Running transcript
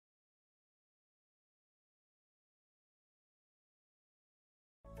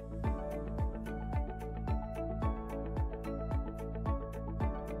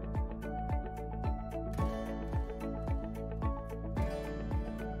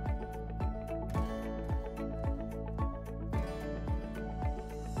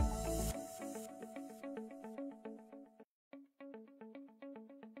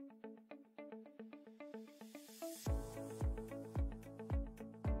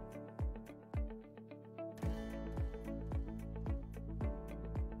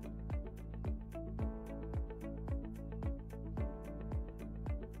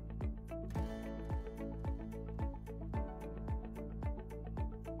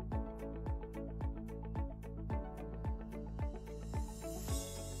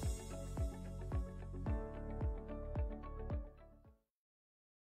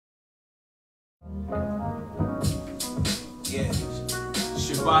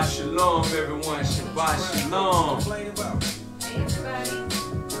Shabbat Shalom, everyone. Shabbat Shalom.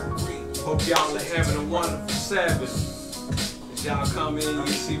 Hope y'all are having a wonderful Sabbath. As y'all come in, you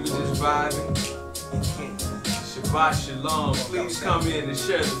see we just vibing. Shabbat Shalom. Please come in and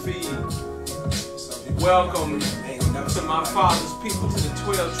share the feed. Welcome to my father's people, to the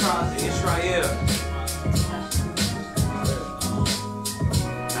 12 tribes of Israel.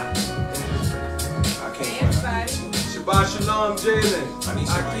 Shabbat Shalom, Jalen.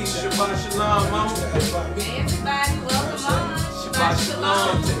 Aki, Shabbat Shalom, Mama. Hey everybody, welcome on. Shabbat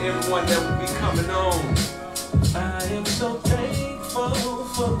Shalom to everyone that will be coming on. I am so thankful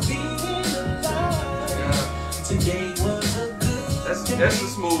for being alive. Yeah. Today was a good day. That's a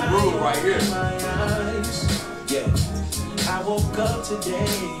smooth groove right here. Yeah, I woke up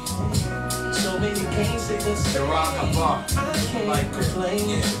today. So many can't say the same. The rock I bought. I can't Like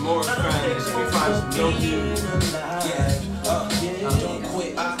complain. Morris fans, we find some dope music. Don't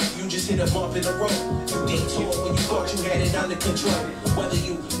quit. You just hit a bump in the road. You detour when you thought you had it under control. Whether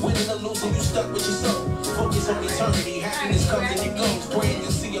you winning or losing, you stuck with your soul. Focus on eternity. Happiness comes and it goes. Praying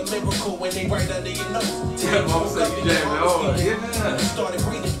you see a miracle when they right under your nose. Yeah, Mama said you jamming hard. Yeah. Started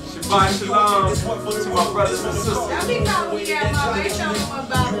breathing. Shabbat Shalom to my brothers and sisters. Y'all be calling me out, Mama. They showing them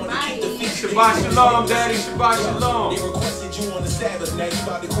about it. Shabbat Shalom, Daddy. Shabbat Shalom. They requested you on the Sabbath. Now you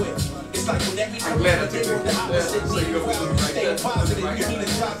about to quit. It's like when every time I'm glad I took they that. the opposite, So you're gonna be right there. stay positive. You need a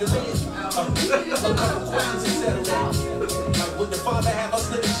job to live. A couple questions and settle that. Like would the Father have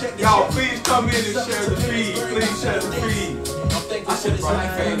us live and check this? Y'all, please come in and share the feed. Please share the feed. I'm thankful for this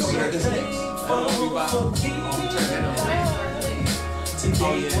life and the next.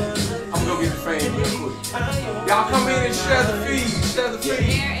 Oh yeah, I'm gonna get the fame real quick. Y'all come in and share the feed. Share the feed.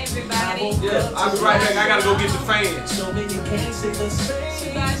 Here, everybody. Yeah, I'll be right back. I gotta go get the fans.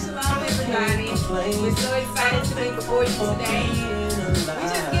 Shabbat Shalom, everybody. We're so excited to be before you today. We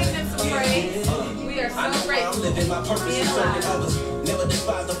just giving them some praise. We are so grateful. I'm living my purpose and serving others. Never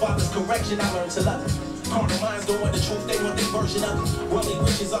despise the Father's correction. I learned to love it. Carnal minds don't want the truth, they want their version of it. Worldly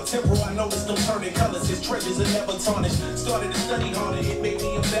riches are temporal, I noticed them turning colors. His treasures are never tarnished. Started to study harder, it made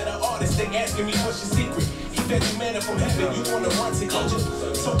me a better artist. They asking me what's your secret. He fed you manna from heaven, you wanna run to Egypt.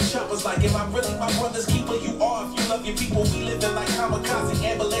 So the shoppers like, am I really my brother's keeper? You are, if you love your people, we living like kamikaze.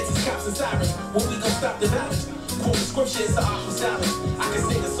 Ambulances, cops and sirens, when we gon' stop the violence? Quote the scripture, it's an awful silence. I can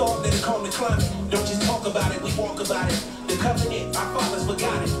sing a song that'll calm the climate. Don't just talk about it, we walk about it. The covenant, our fathers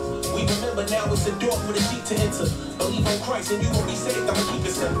forgot it. We remember now it's a door for the sheep to enter. Believe on Christ and you will be saved. I'ma keep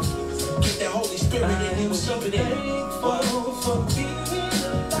it simple. Get that Holy Spirit and He will keep it in. Thankful for being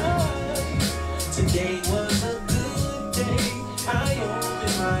alive. Today was a good day. I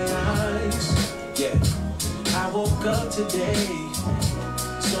opened my eyes. Yeah, I woke up today.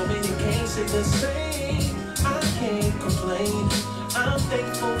 So many can't say the same. I can't complain. I'm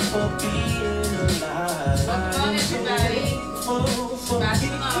thankful for being alive. Welcome on, everybody. Shabbat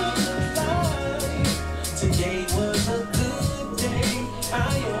Shalom. Today was a good day. I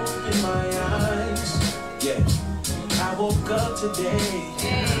opened my eyes. Yeah, I woke up today.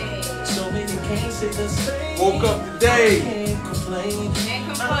 Hey. So many can't say the same. Woke up today. Can't complain. Can't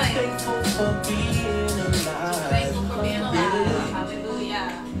I'm complain. thankful for being alive. Thankful for being alive.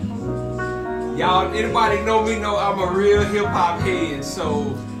 Hallelujah. Y'all, anybody know me know I'm a real hip hop head. So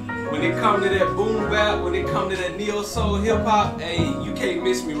when it come to that boom bap, when it come to that neo soul hip hop, hey, you can't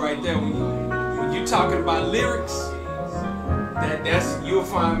miss me right there. When you talking about lyrics, that's you'll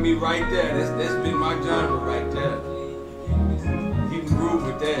find me right there. That's been my genre right there. You can groove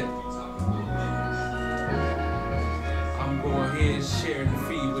with that. I'm going ahead and sharing the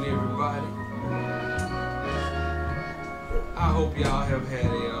feed with everybody. I hope y'all have had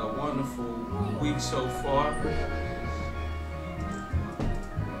a wonderful week so far.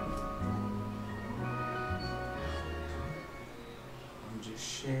 I'm just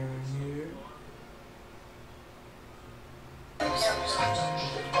sharing here.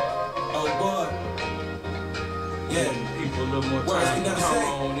 Oh boy. Yeah. Giving people a little more Words time we to never come say.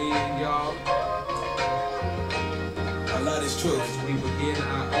 on in, y'all. I love this truth. As we begin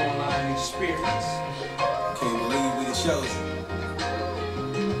our online experience. Can't believe we the chosen.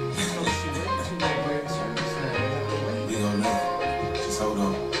 We gon' know. Just hold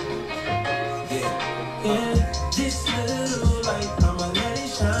on. Yeah. In this little light, I'ma let it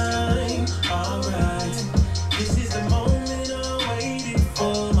shine. Alright. This is the moment I waited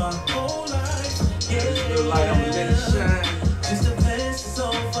for my whole life. Little light, I'ma let it shine. Just a blessing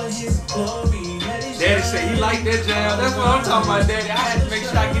song for His glory. Let it Daddy shine. said he liked that jam. That's what I'm talking about, Daddy. I had to make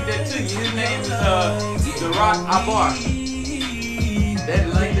sure I get that to you. His name is The Rock Abar.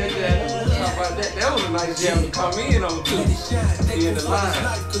 Daddy liked that jam. That's what I'm talking about, That was a nice jam to come in on too. In the line.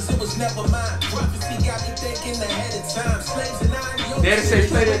 Daddy say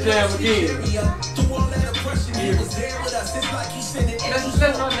play that jam again.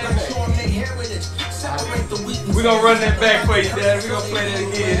 Let's run that back. We're gonna run that back for you, Dad. We're gonna play that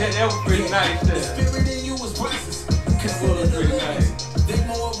again. That was pretty nice, Dad. That was pretty nice.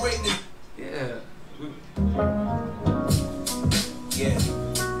 Yeah. Yeah.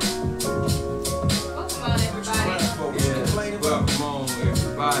 Welcome on, everybody. Yeah. Welcome on,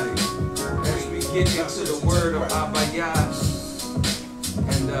 everybody. As we get into the word of Abba Yah,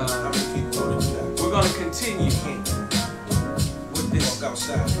 and we're gonna continue with this,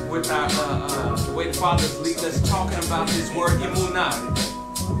 with our the way the Father's leading us, talking about this word Emunah,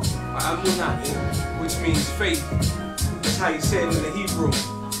 which means faith. That's how you say it in the Hebrew.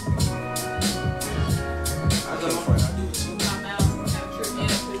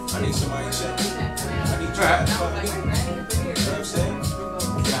 I need somebody to check. I need Right. you know what I'm saying?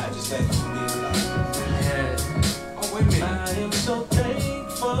 God, just thank you for being alive. Yeah. Oh, wait a minute. I am so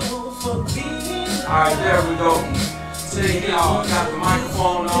thankful for being alive. Alright, there we go. See, y'all got the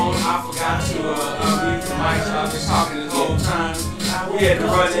microphone on. I forgot to mute the mic, so I've been talking this whole time. We had to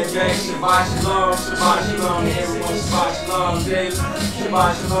run it back. Shabbat shalom, Shabbat shalom, everyone. Shabbat shalom, David.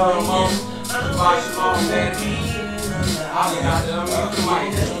 Shabbat shalom, Mom. Shabbat shalom, Daddy. I forgot to unmute the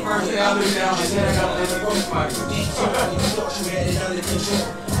mic. That's the first thing I looked down and then I got to let the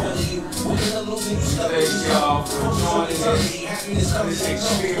Thank y'all for joining this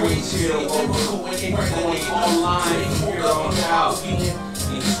experience here what we're going online from here on out. We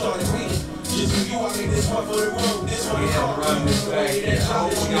have to run this back here. I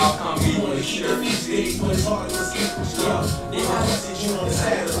hope y'all come in with a shirt.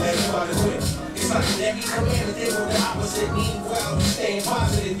 It's like in every commandment, they want the opposite. Meanwhile, you staying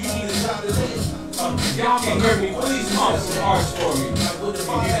positive, you need a job to live. Y'all can hear me, please pump some hearts for me. If you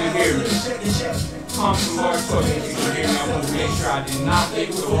can hear me. Pump some hearts for me if you can hear me. I want to make sure I did not pick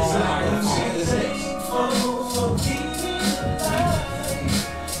the wrong microphone.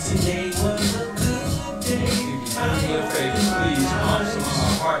 Today was a good day. If you do me a favor, please pump some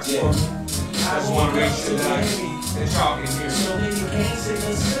hearts for me. I just want to make sure that y'all can hear me. So many can't say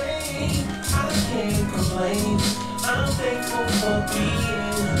the same. I can't complain. I'm thankful for being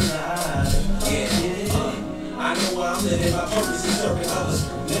alive. I know where I'm living. My purpose is serving others.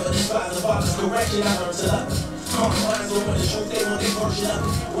 Never despise the Father's correction. I learned to love. Carnal minds don't want the truth. They want their version of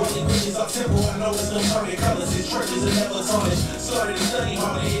it. Worldly riches are temporal. I know it's no turning colors. His churches are never tarnished. Started to study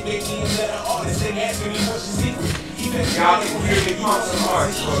harder. It made me a better artist. They asking me what's your secret. Y'all can hear me. Pump some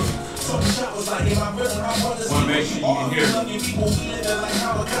hearts for me. Want to make sure you can hear me. People, we living like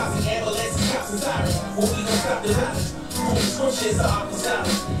kamikaze, ambulances, cops, and sirens. When we gon' stop the violence? Scriptures are opera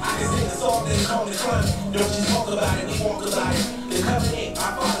silence. I can sing a song that call the climate. Don't just talk about it, we walk about it. The covenant,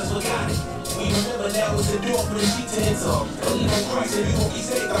 our fathers forgot it. We remember now it's a door for the sheep to enter. Believe on Christ and you won't be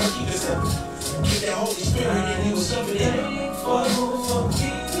saved. I'ma keep it simple. Get that Holy Spirit and you will serve it in. For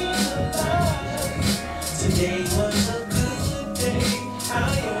being alive. Today was a good day. I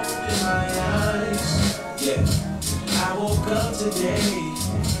opened my eyes. Yeah, I woke up today.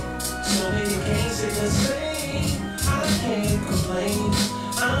 So many can't say the same. I can't complain.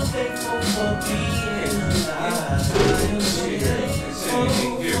 I'm thankful for being alive. I am so thankful for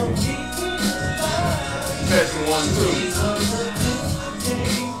being alive. Session 1, 2. Today was a good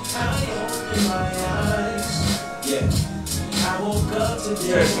day. I opened my eyes. Yeah, I woke up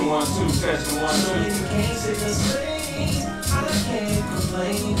today. Session 1, 2. Session 1, 2. So many can't say the same. I can't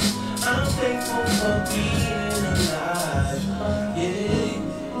complain. I'm thankful for being alive. Yeah.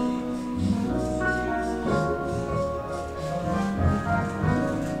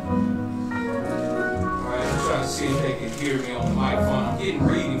 Alright, I'm trying to see if they can hear me on the microphone. I'm getting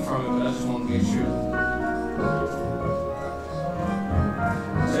reading from it, but I just want to make sure.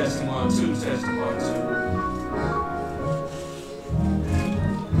 Testing 1, 2. Testing 1, 2.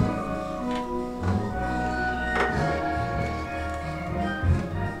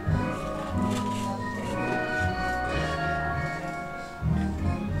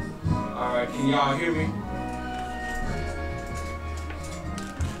 Can y'all hear me?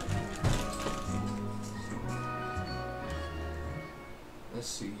 Let's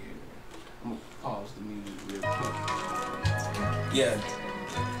see here. I'm gonna pause the music real quick. Yeah.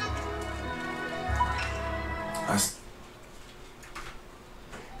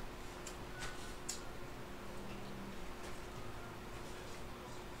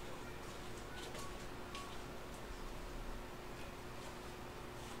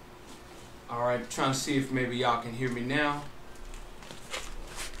 Alright, trying to see if maybe y'all can hear me now.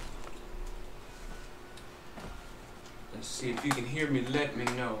 see if you can hear me. Let me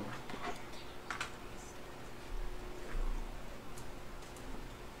know.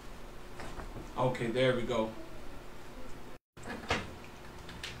 Okay, there we go.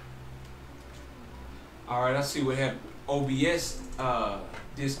 All right, I see what happened. OBS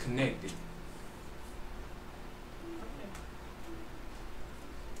disconnected.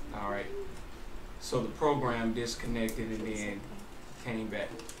 All right. So the program disconnected and then came back.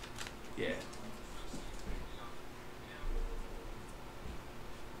 Yeah.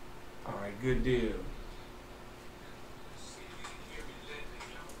 All right, good deal.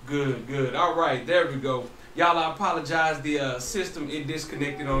 Good, good. All right, there we go. Y'all, I apologize. The system, it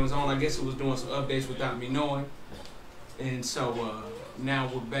disconnected on its own. I guess it was doing some updates without me knowing. And so now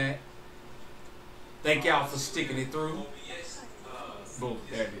we're back. Thank y'all for sticking it through. Boom,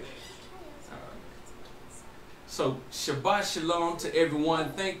 there it is. All right. So, Shabbat Shalom to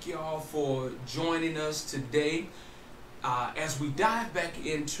everyone. Thank y'all for joining us today. As we dive back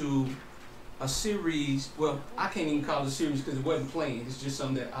into a series, well, I can't even call it a series because it wasn't playing. It's just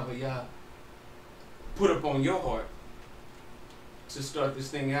something that Abba put up on your heart to start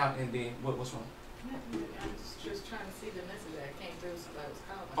this thing out. And then, what's wrong? I was just trying to see the message that came through. Somebody was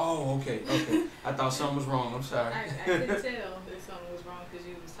calling. Oh, okay, okay. I thought something was wrong. I'm sorry. I couldn't tell if something was wrong because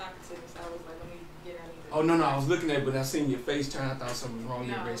you was talking to me, so I was like, let me get out of here. Oh, no, I was looking at it, but I seen your face turn. I thought something was wrong.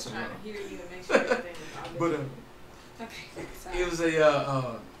 No, I read was something trying wrong. to hear you and make sure everything was all good. But okay, sorry. it was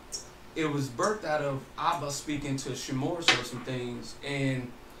it was birthed out of Abba speaking to ShaMorris or some things, and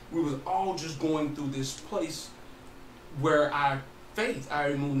we was all just going through this place where our faith, our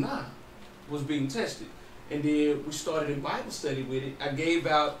Emunah, was being tested. And then we started a Bible study with it. I gave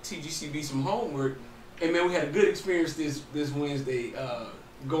out TGCB some homework, and man, we had a good experience this Wednesday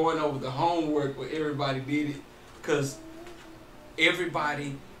going over the homework where everybody did it, because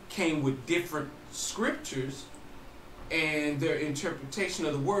everybody came with different scriptures and their interpretation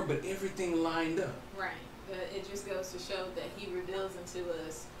of the word, but everything lined up. Right. It just goes to show that he reveals into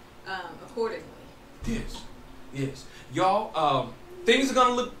us accordingly. Yes. Yes. Y'all, things are going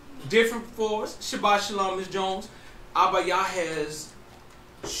to look different for us. Shabbat Shalom, Ms. Jones. Abba Yah has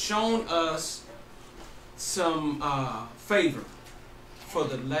shown us some favor for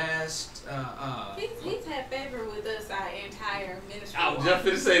the last... He's had favor with us our entire ministry. I was just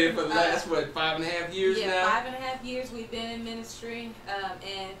going to say that for the last, 5.5 years now? Yeah, 5.5 years we've been in ministry,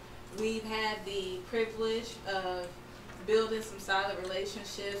 and we've had the privilege of building some solid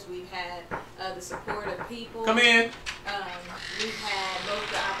relationships. We've had the support of people. Come in. We've had both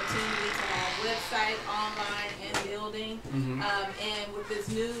the opportunity to have website, online, and building. And with this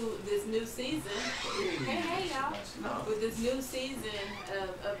new season, hey y'all, with this new season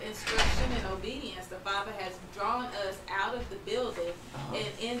of instruction and obedience, the Father has drawn us out of the building and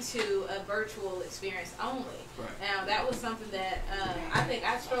into a virtual experience only. Right. Now that was something that I think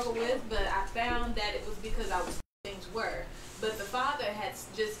I struggled with, but I found that it was because I was things were, but the Father had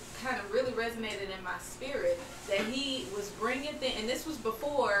just kind of really resonated in my spirit that He was bringing things, and this was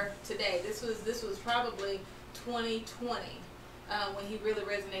before today. This was probably 2020 when He really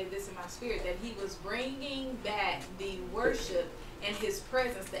resonated this in my spirit, that He was bringing back the worship and His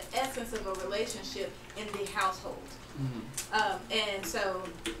presence, the essence of a relationship in the household. And so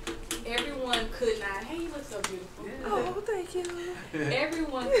everyone could not. Hey, you look so beautiful. Yeah. Oh, thank you.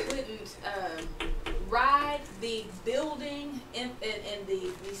 Everyone couldn't ride the building and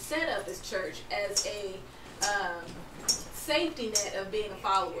the setup as church as a safety net of being a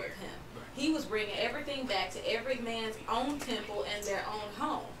follower of Him. He was bringing everything back to every man's own temple and their own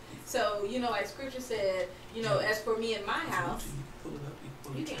home. So, as Scripture said, as for me and my house,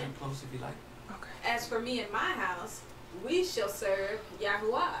 you can close if you like. Okay. As for me and my house, we shall serve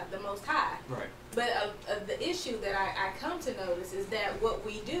Yahuwah, the Most High. Right. But the issue that I come to notice is that what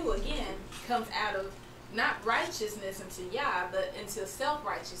we do, again, comes out of not righteousness into Yah, but into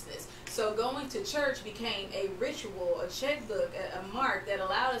self-righteousness. So going to church became a ritual, a checkbook, a mark that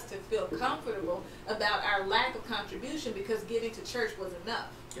allowed us to feel comfortable about our lack of contribution because giving to church was enough.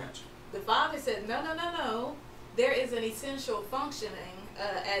 Gotcha. The Father said, no. There is an essential functioning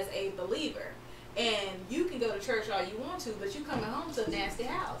as a believer. And you can go to church all you want to, but you coming home to a nasty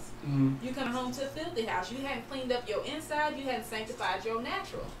house. You coming home to a filthy house. You hadn't cleaned up your inside. You hadn't sanctified your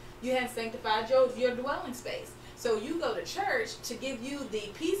natural. You hadn't sanctified your dwelling space. So you go to church to give you the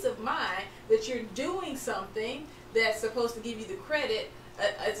peace of mind that you're doing something that's supposed to give you the credit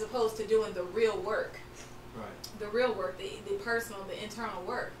as opposed to doing the real work. Right. The real work, the personal, the internal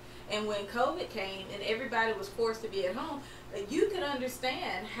work. And when COVID came and everybody was forced to be at home, you could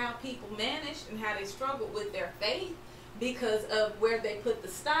understand how people managed and how they struggled with their faith because of where they put the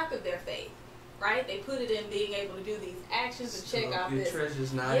stock of their faith. right? They put it in being able to do these actions and check off your this.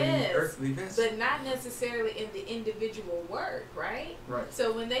 treasures not in earthly vessels, but not necessarily in the individual work, right? Right.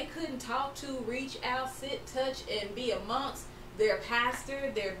 So when they couldn't talk to, reach out, sit, touch, and be amongst their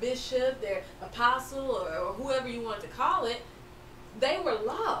pastor, their bishop, their apostle, or whoever you want to call it, they were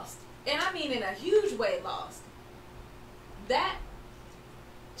lost. And I mean in a huge way lost. That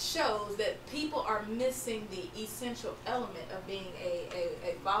shows that people are missing the essential element of being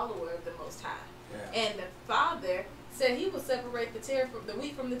a follower of the Most High. Yeah. And the Father said he will separate the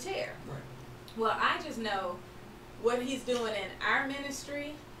wheat from the tare. Right. Well, I just know what he's doing in our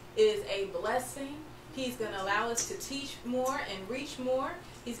ministry is a blessing. He's going to allow us to teach more and reach more.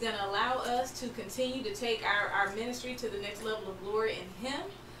 He's going to allow us to continue to take our ministry to the next level of glory in him.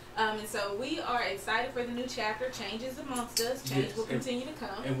 And so we are excited for the new chapter. Change is amongst us. Change will continue to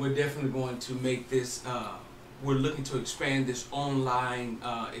come. And we're definitely going to make this, we're looking to expand this online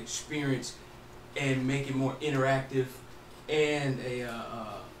experience and make it more interactive and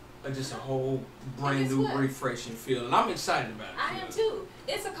just a whole brand new refreshing feel. And I'm excited about it. I am too.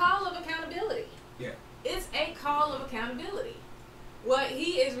 It's a call of accountability. Yeah. It's a call of accountability. What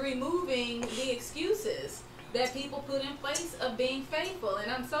he is removing the excuses that people put in place of being faithful.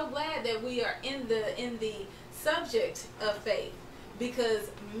 And I'm so glad that we are in the subject of faith, because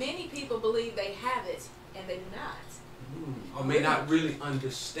many people believe they have it and they do not. Or may not really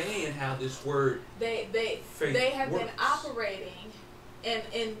understand how this word they have works. been operating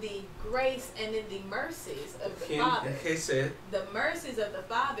in the grace and in the mercies of the Father. The mercies of the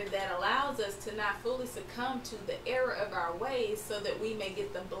Father that allows us to not fully succumb to the error of our ways, so that we may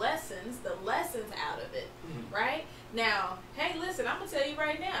get the blessings, the lessons out of it. Right? Now, hey, listen, I'm going to tell you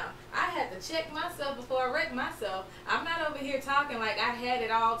right now, I had to check myself before I wrecked myself. I'm not over here talking like I had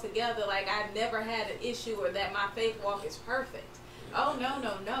it all together, like I never had an issue, or that my faith walk is perfect. Oh,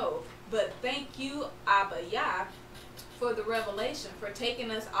 no. But thank you, Abba Yah, for the revelation, for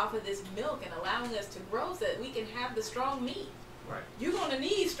taking us off of this milk and allowing us to grow so that we can have the strong meat. Right. You're going to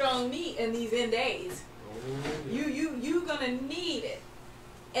need strong meat in these end days. You're going to need it.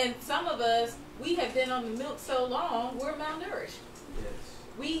 And some of us, we have been on the milk so long, we're malnourished.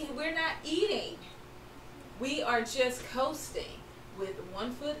 Yes. We're not eating. We are just coasting with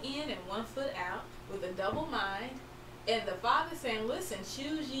one foot in and one foot out, with a double mind. And the Father saying, listen,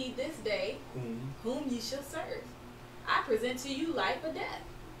 choose ye this day whom ye shall serve. I present to you life or death.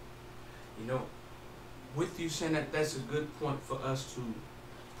 You know, with you saying that, that's a good point for us to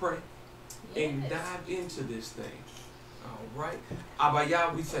pray and dive into this thing. All right. Abba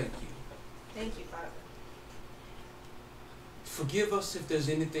Yah, we thank you. Thank you, Father. Forgive us if there's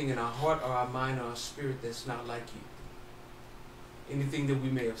anything in our heart or our mind or our spirit that's not like you. Anything that we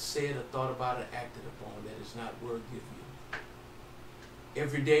may have said or thought about or acted upon that is not worthy of you.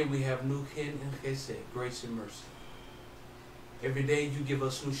 Every day we have new kin and chesed, grace and mercy. Every day you give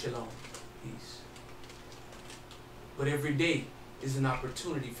us new shalom, peace. But every day is an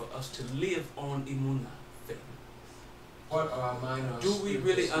opportunity for us to live on Emunah, faith. What are our mind or do we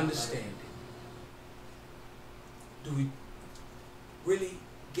really understand it? Do we really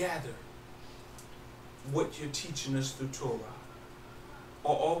gather what you're teaching us through Torah?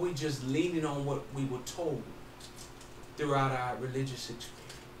 Or are we just leaning on what we were told throughout our religious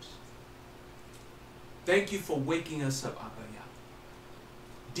experience? Thank you for waking us up, Abba Yah.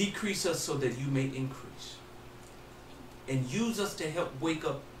 Decrease us so that you may increase. And use us to help wake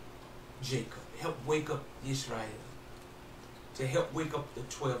up Jacob, help wake up Israel, to help wake up the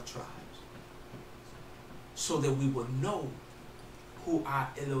 12 tribes, so that we will know who our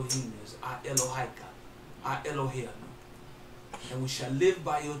Elohim is, our Elohaika, our Elohim. And we shall live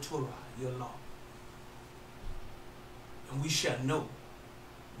by your Torah, your law. And we shall know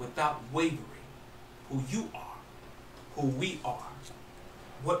without wavering who you are, who we are,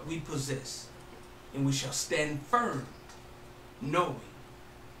 what we possess. And we shall stand firm, knowing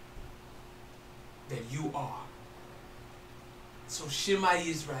that you are. So Shema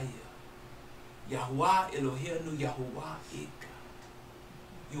Israel, Yahuwah Eloheinu, Yahuwah Eka.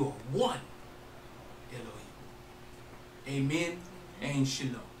 You are one Elohim. Amen and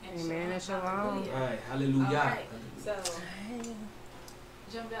shalom. Amen and shalom. All right, hallelujah. All right, so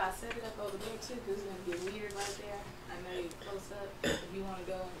jump out. I set it up over there too, because it's going to get weird right there. I know you're close up if you want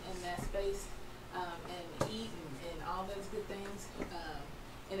to go in that space and eat and all those good things.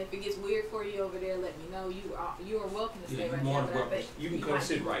 And if it gets weird for you over there, let me know. You are welcome to stay right there. But I bet you can you come might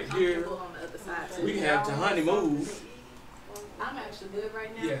sit be right here. comfortable on the other side too. We can have the honeymoon. I'm actually good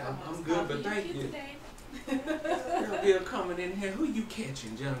right now. Yeah, I'm good, but thank you. Today? John Bill coming in here. Who you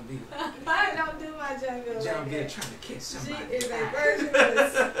catching, John Bill? I don't do my John Bill. John Bill trying to catch somebody. She is a virgin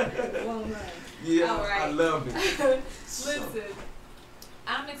woman. Yeah, all right. I love it. Listen,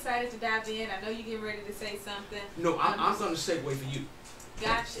 I'm excited to dive in. I know you're getting ready to say something. No, I'm going to segue for you.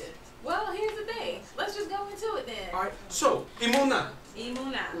 Gotcha. Well, here's the thing. Let's just go into it then. All right. So, Emunah.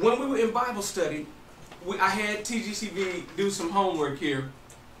 Emunah. When we were in Bible study, I had TGCB do some homework here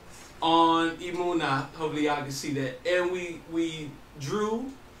on Emunah. Hopefully y'all can see that. And we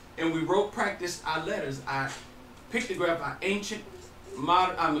drew and we wrote, practiced our letters. I pictographed our ancient,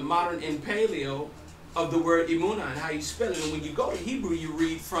 modern and paleo of the word Emunah and how you spell it. And when you go to Hebrew, you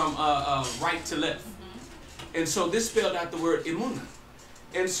read from right to left. And so this spelled out the word Emunah.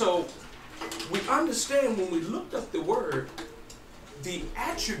 And so we understand when we looked up the word, the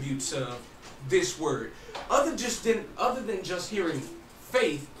attributes of this word. Other than just hearing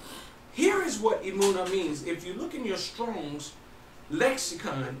faith, here is what Emunah means. If you look in your Strong's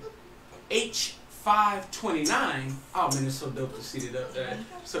lexicon, H529, oh man, it's so dope to see it up there.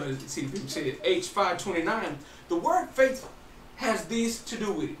 So to see the people say it, H529, the word faith has these to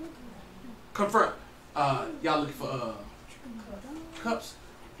do with it. Confirm. Y'all looking for cups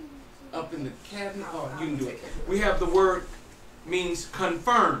up in the cabinet? Oh, you can do it. We have the word means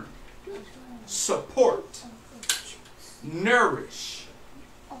confirm, support, nourish,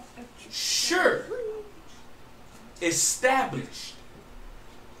 sure, established,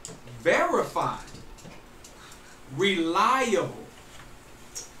 verified, reliable,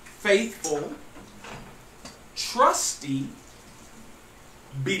 faithful, trusty,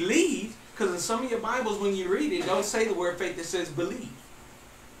 believe, because in some of your Bibles when you read it, don't say the word faith, it says believe,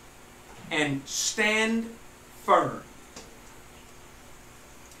 and stand firm.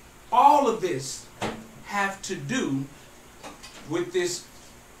 All of this have to do with this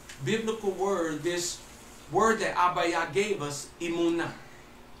biblical word, this word that Abba Yah gave us, Emunah,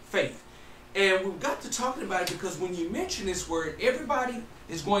 faith. And we've got to talking about it because when you mention this word, everybody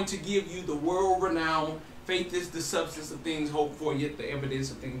is going to give you the world-renowned faith is the substance of things hoped for, yet the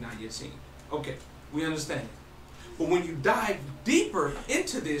evidence of things not yet seen. Okay, we understand it. But when you dive deeper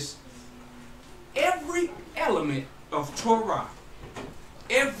into this, every element of Torah,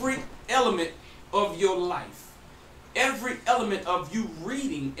 every element of your life, every element of you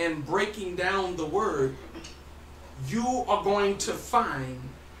reading and breaking down the word, you are going to find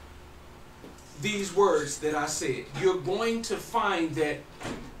these words that I said. You're going to find that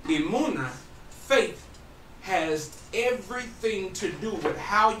Emunah, faith, has everything to do with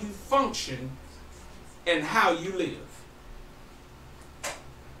how you function and how you live.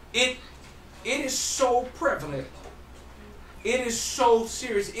 It is so prevalent. It is so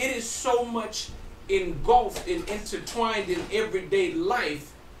serious. It is so much engulfed and intertwined in everyday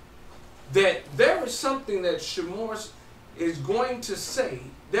life that there is something that ShaMorris is going to say.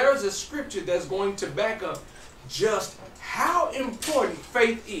 There is a scripture that's going to back up just how important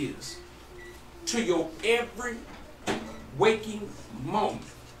faith is to your every waking moment.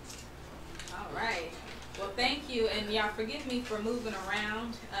 All right. Well, thank you. And y'all forgive me for moving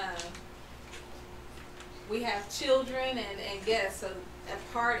around. We have children and guests, so a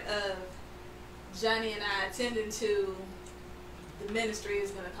part of Johnny and I attending to the ministry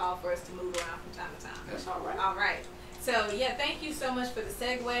is going to call for us to move around from time to time. That's all right. All right. So, yeah, thank you so much for the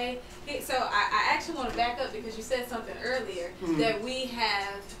segue. So, I actually want to back up because you said something earlier that we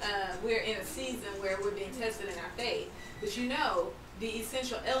have, we're in a season where we're being tested in our faith. But you know, the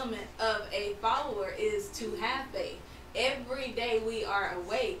essential element of a follower is to have faith. Every day we are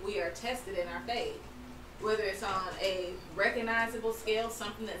awake, we are tested in our faith. Whether it's on a recognizable scale,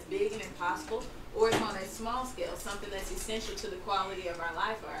 something that's big and impossible, or it's on a small scale, something that's essential to the quality of our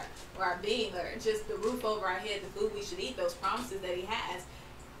life or our being, or just the roof over our head, the food we should eat, those promises that he has,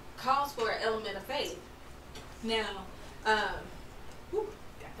 calls for an element of faith. Now, whew,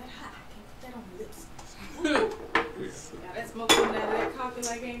 got that hot. I can't put that on my lips. Got that smoke coming out of that coffee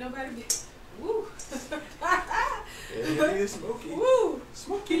like ain't nobody get. Woo. Yeah, it is smoky. Woo.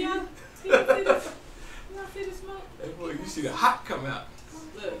 Smoky. Y'all see this? Y'all see the smoke? Hey, boy, you see the hot come out.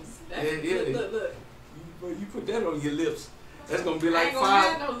 Look, that's, Yeah. look. You put that on your lips. That's gonna be like ain't gonna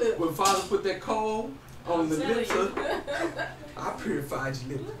have no lip. when Father put that coal on the telling lips. you. I purified your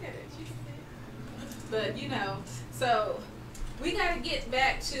lips. Look at it. But you know, so we got to get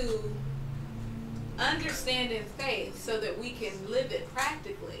back to understanding faith so that we can live it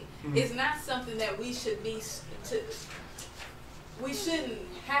practically. It's not something that we should be. We shouldn't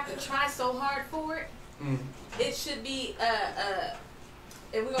have to try so hard for it. It should be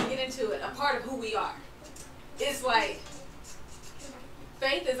and we're gonna get into it, a part of who we are. It's like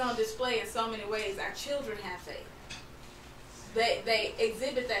faith is on display in so many ways. Our children have faith. They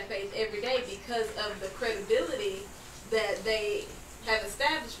exhibit that faith every day because of the credibility that they have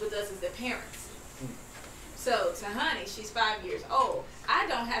established with us as their parents. So to Honey, she's 5 years old. I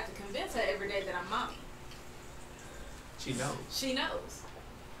don't have to convince her every day that I'm mommy. She knows. She knows.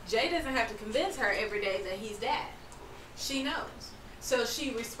 Jay doesn't have to convince her every day that he's dad. She knows. So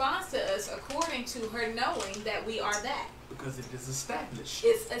she responds to us according to her knowing that we are that. Because it is established.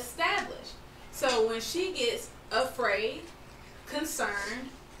 It's established. So when she gets afraid, concerned,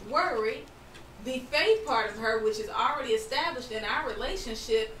 worried, the faith part of her, which is already established in our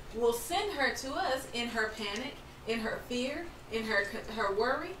relationship, will send her to us in her panic, in her fear, in her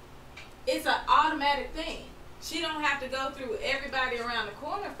worry. It's an automatic thing. She don't have to go through everybody around the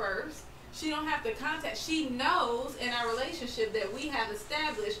corner first. She don't have to contact. She knows in our relationship that we have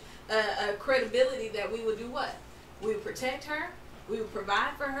established a credibility that we will do what? We will protect her. We will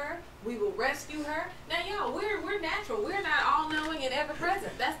provide for her. We will rescue her. Now, y'all, we're natural. We're not all-knowing and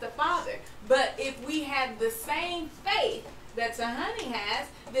ever-present. That's the Father. But if we had the same faith that Honey has,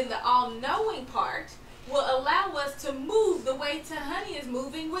 then the all-knowing part will allow us to move the way Honey is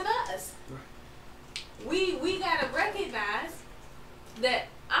moving with us. We got to recognize that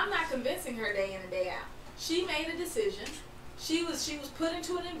I'm not convincing her day in and day out. She made a decision. She was put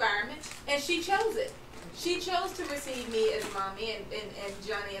into an environment, and she chose it. She chose to receive me as mommy and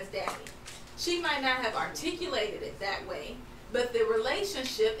Johnny as daddy. She might not have articulated it that way, but the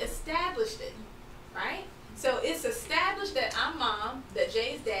relationship established it, right? So it's established that I'm mom, that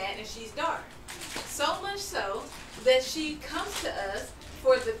Jay's dad, and she's daughter. So much so that she comes to us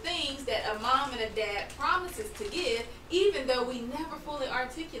for the things that a mom and a dad promises to give, even though we never fully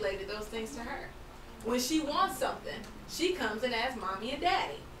articulated those things to her. When she wants something, she comes and asks mommy and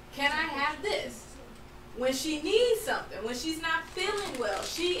daddy, can I have this? When she needs something, when she's not feeling well,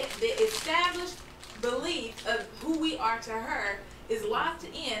 the established belief of who we are to her is locked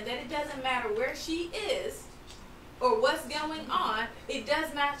in, that it doesn't matter where she is or what's going on, it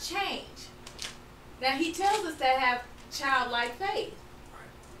does not change. Now, he tells us to have childlike faith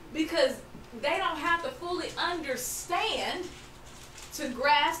because they don't have to fully understand to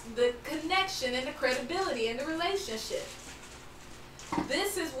grasp the connection and the credibility in the relationship.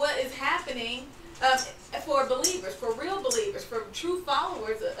 This is what is happening for believers, for real believers, for true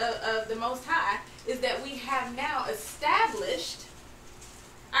followers of the Most High, is that we have now established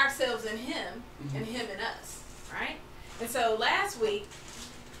ourselves in Him and Him in us, right? And so last week,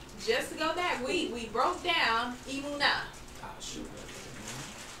 just to go back, we broke down Emunah.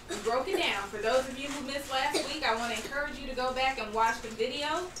 We broke it down. For those of you who missed last week, I want to encourage you to go back and watch the video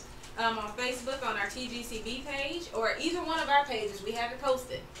on Facebook on our TGCB page, or either one of our pages. We have it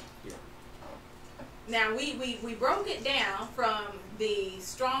posted. Yeah. Now, we broke it down from the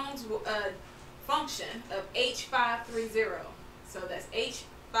Strong's function of H530. So that's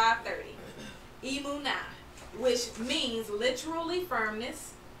H530. Emunah, which means literally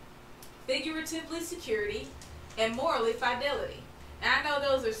firmness, figuratively security, and morally fidelity. Now, I know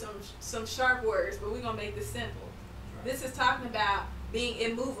those are some sharp words, but we're going to make this simple. This is talking about being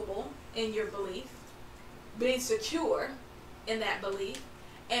immovable in your belief, being secure in that belief,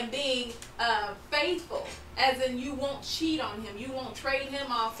 and being faithful, as in you won't cheat on him. You won't trade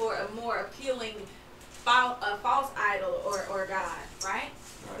him off for a more appealing false idol or God, right?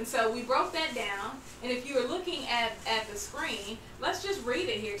 And so we broke that down. And if you are looking at the screen, let's just read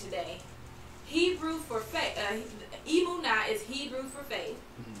it here today. Hebrew for faith. Emunah is Hebrew for faith,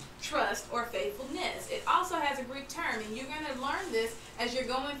 trust, or faithfulness. It also has a Greek term, and you're going to learn this as you're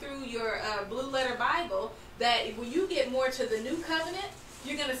going through your Blue Letter Bible, that when you get more to the New Covenant,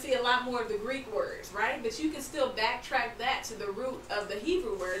 you're going to see a lot more of the Greek words, right? But you can still backtrack that to the root of the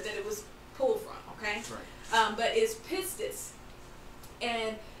Hebrew word that it was pulled from, okay? Right. But it's pistis.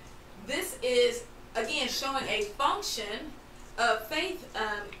 And this is, again, showing a function of faith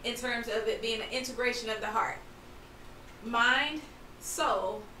in terms of it being an integration of the heart. Mind,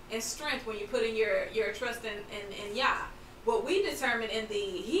 soul, and strength when you put in your trust in Yah. What we determined in the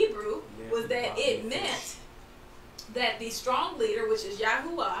Hebrew was that it meant that the strong leader, which is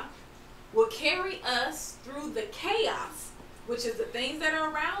Yahuwah, will carry us through the chaos, which is the things that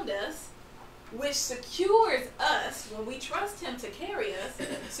are around us, which secures us, when we trust him to carry us,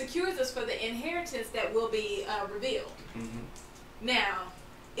 secures us for the inheritance that will be revealed. Now,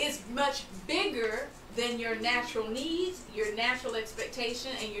 it's much bigger than your natural needs, your natural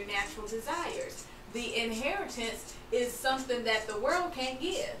expectation, and your natural desires. The inheritance is something that the world can't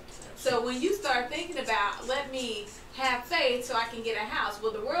give. So when you start thinking about, let me have faith so I can get a house,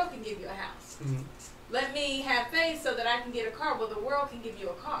 well, the world can give you a house. Let me have faith so that I can get a car. Well, the world can give you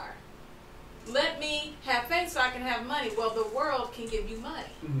a car. Let me have faith so I can have money. Well, the world can give you money.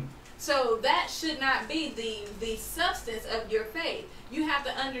 So that should not be the substance of your faith. You have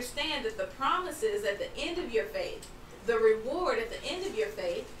to understand that the promises at the end of your faith, the reward at the end of your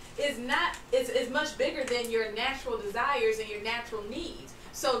faith, is much bigger than your natural desires and your natural needs.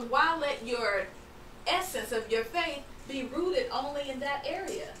 So why let your essence of your faith be rooted only in that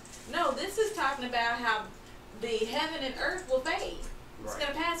area? No, this is talking about how the heaven and earth will fade. It's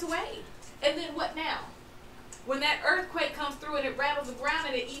going to pass away. And then what now? When that earthquake comes through and it rattles the ground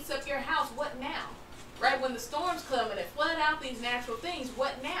and it eats up your house, what now? Right? When the storms come and it flood out these natural things,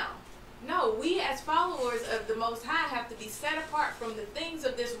 what now? No, we as followers of the Most High have to be set apart from the things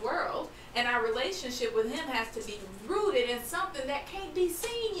of this world, and our relationship with Him has to be rooted in something that can't be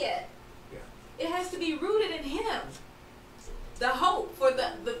seen yet. Yeah. It has to be rooted in Him. The hope for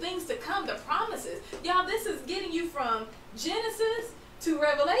the things to come, the promises. Y'all, this is getting you from Genesis to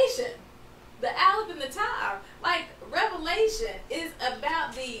Revelation. The Aleph and the Tav. Like, Revelation is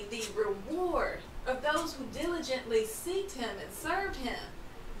about the reward of those who diligently seeked Him and served Him.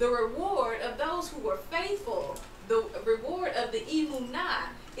 The reward of those who were faithful. The reward of the Emunah.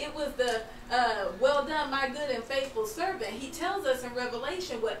 It was the well done, my good and faithful servant. He tells us in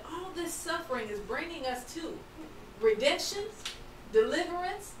Revelation what all this suffering is bringing us to. Redemption,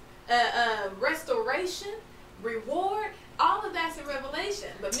 deliverance, restoration, reward. All of that's in Revelation.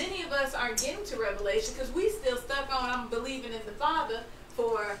 But many of us aren't getting to Revelation because we still stuck on, I'm believing in the Father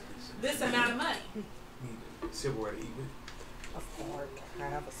for this amount of money. Silverware to eat with. A fork. I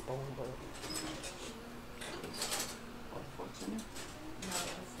have a spoon, but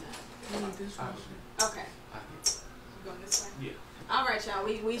No, it's not. Okay. Going this way? Yeah. All right, y'all.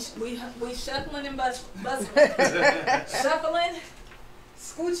 We shuffling and bustling. Shuffling,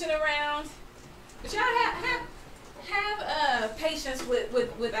 scooching around. But y'all have patience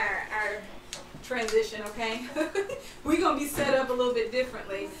with our transition, okay? We're going to be set up a little bit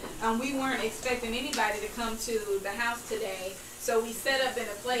differently. We weren't expecting anybody to come to the house today, so we set up in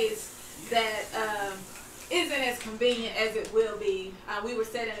a place that isn't as convenient as it will be. We were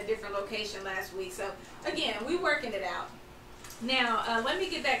set in a different location last week, so again, we're working it out. Now, let me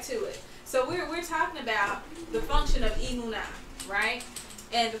get back to it. So we're talking about the function of Emunah, right?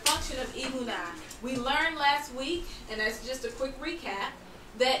 And the function of Emunah. We learned last week, and that's just a quick recap,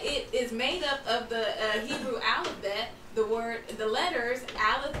 that it is made up of the Hebrew alphabet, the letters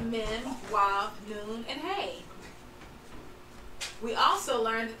Aleph, Mem, Wav, Nun, and Hey. We also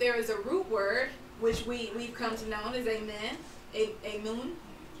learned that there is a root word, which we've come to know as Amen, Emun.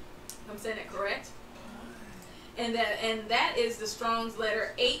 I'm saying it correct. And that is the Strong's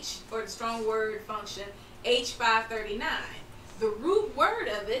letter H, or the strong word function H539. The root word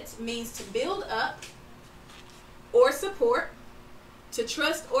of it means to build up or support, to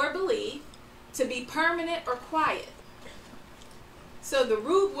trust or believe, to be permanent or quiet. So the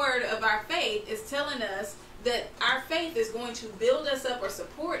root word of our faith is telling us that our faith is going to build us up or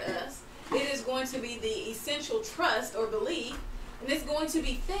support us. It is going to be the essential trust or belief, and it's going to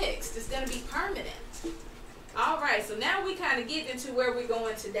be fixed. It's going to be permanent. All right, so now we kind of get into where we're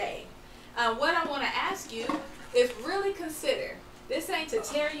going today. What I want to ask you is really consider. This ain't to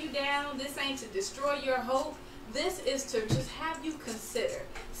tear you down. This ain't to destroy your hope. This is to just have you consider.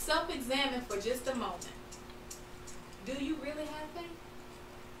 Self-examine for just a moment. Do you really have faith?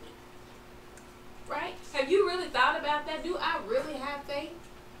 Right? Have you really thought about that? Do I really have faith?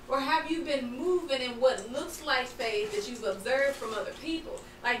 Or have you been moving in what looks like faith that you've observed from other people?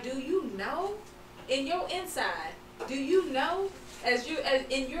 Like, do you know in your inside, do you know as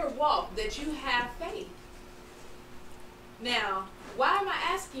in your walk that you have faith? Now, why am I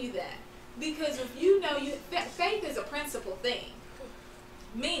asking you that? Because if you know, faith is a principal thing.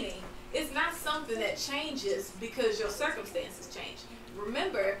 Meaning, it's not something that changes because your circumstances change.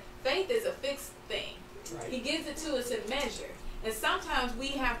 Remember, faith is a fixed thing. Right. He gives it to us in measure. And sometimes we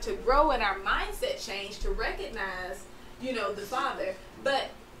have to grow in our mindset change to recognize, the Father. But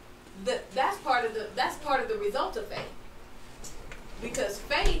that's part of the result of faith. Because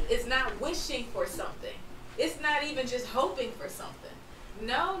faith is not wishing for something. It's not even just hoping for something.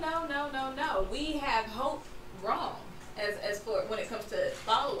 No. We have hope wrong as for when it comes to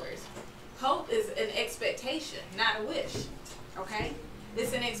followers. Hope is an expectation, not a wish. Okay?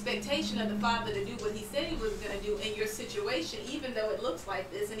 It's an expectation of the Father to do what He said He was going to do in your situation, even though it looks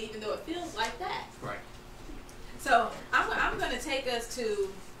like this and even though it feels like that. Right. So I'm going to take us to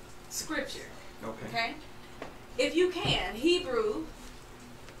Scripture. Okay? If you can, Hebrew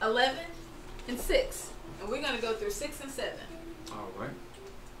 11 and 6. And we're going to go through 6 and 7. All right.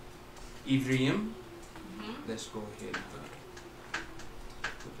 Ivriim Let's go ahead and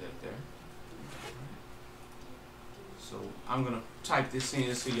put that there. So I'm going to type this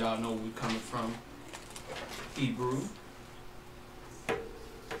in so y'all know where we're coming from. Hebrew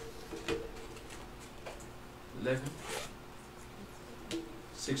 11,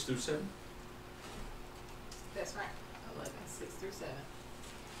 6 through 7. That's right. 11, 6 through 7.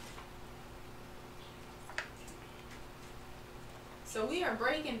 So we are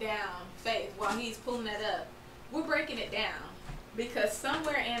breaking down faith while he's pulling that up. We're breaking it down because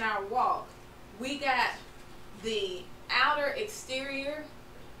somewhere in our walk, we got the outer exterior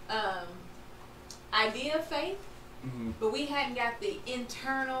idea of faith, but we hadn't got the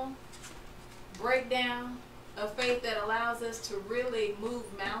internal breakdown of faith that allows us to really move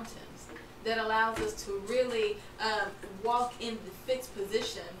mountains, that allows us to really walk in the fixed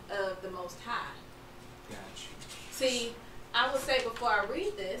position of the Most High. Gotcha. See, I would say before I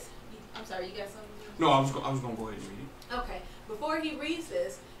read this, I'm sorry, you got something? No, I was going to go ahead and read it. Okay. Before he reads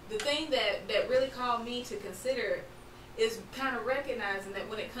this, the thing that really called me to consider is kind of recognizing that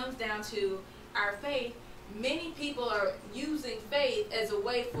when it comes down to our faith, many people are using faith as a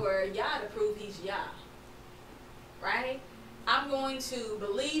way for Yah to prove he's Yah. Right? I'm going to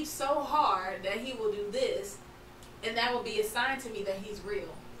believe so hard that he will do this, and that will be a sign to me that he's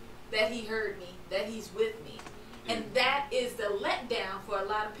real, that he heard me, that he's with me. And that is the letdown for a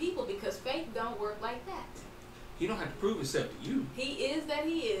lot of people because faith don't work like that. He don't have to prove himself to you. He is that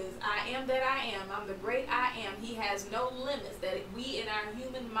he is. I am that I am. I'm the great I am. He has no limits that we in our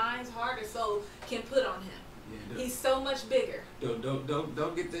human minds, heart, or soul can put on him. Yeah, he's so much bigger.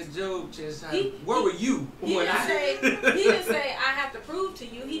 Don't get that joke. Just where were you when he didn't say I have to prove to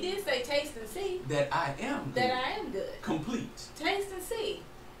you. He did say taste and see that I am good. That I am good. Complete. Taste and see.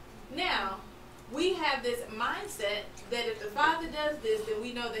 Now, we have this mindset that if the Father does this, then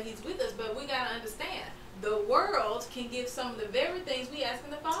we know that he's with us. But we got to understand, the world can give some of the very things we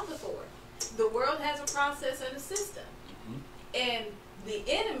asking the Father for. The world has a process and a system. And the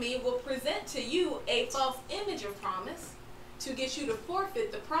enemy will present to you a false image of promise to get you to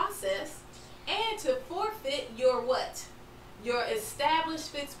forfeit the process and to forfeit your what? Your established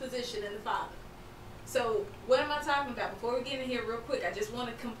fixed position in the Father. So what am I talking about? Before we get in here real quick, I just want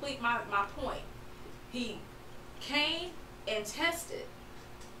to complete my point. He came and tested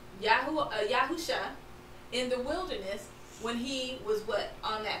Yahusha in the wilderness when he was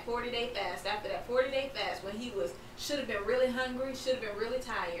on that 40-day fast. After that 40-day fast, when he should have been really hungry, should have been really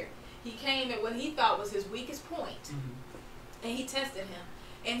tired, he came at what he thought was his weakest point, and he tested him,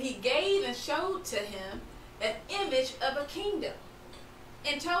 and he gave and showed to him an image of a kingdom,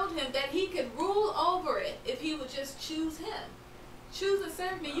 and told him that he could rule over it if he would just choose him. Choose and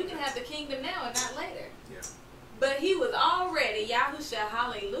serve me. You can have the kingdom now and not later. Yeah. But he was already, Yahusha,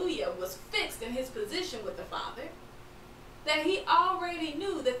 hallelujah, was fixed in his position with the Father, that he already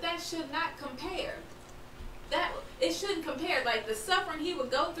knew that should not compare. That it shouldn't compare. Like the suffering he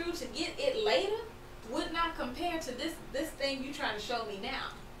would go through to get it later would not compare to this thing you trying to show me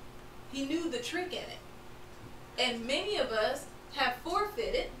now. He knew the trick in it. And many of us have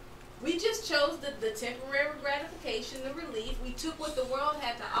forfeited. We just chose the temporary gratification, the relief. We took what the world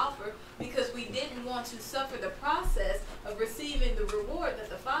had to offer because we didn't want to suffer the process of receiving the reward that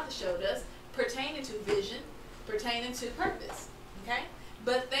the Father showed us pertaining to vision, pertaining to purpose. Okay?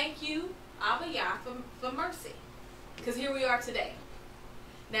 But thank you, Abba Yah, for mercy. Because here we are today.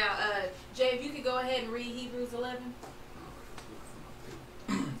 Now, Jay, if you could go ahead and read Hebrews 11.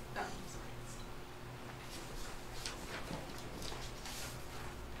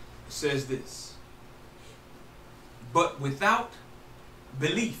 Says this: but without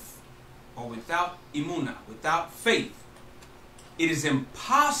belief, or without emunah, without faith, it is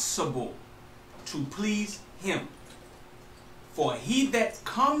impossible to please him. For he that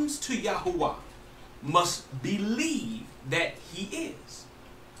comes to Yahuwah must believe that he is,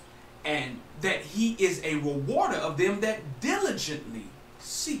 and that he is a rewarder of them that diligently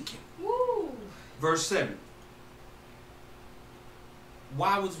seek him. Woo. Verse 7.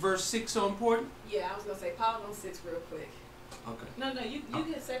 Why was verse 6 so important? Yeah, I was going to say, pause on 6 real quick. Okay. No, you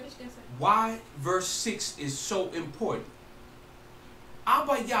can say what you can say. Why verse 6 is so important?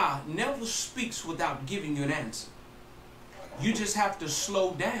 Abba Yah never speaks without giving you an answer. You just have to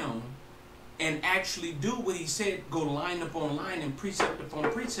slow down and actually do what he said. Go line upon line and precept upon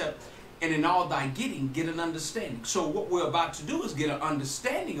precept, and in all thy getting, get an understanding. So what we're about to do is get an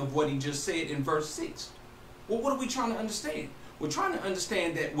understanding of what he just said in verse 6. Well, what are we trying to understand? We're trying to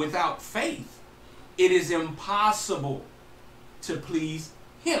understand that without faith, it is impossible to please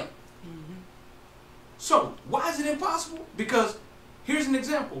him. So, why is it impossible? Because, here's an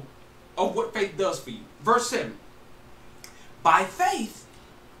example. of what faith does for you. Verse 7. By faith,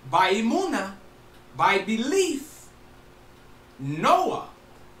 by Emunah, by belief, Noah,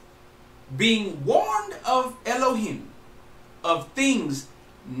 being warned of Elohim, of things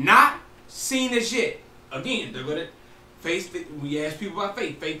not seen as yet. Again, they're gonna faith. We ask people about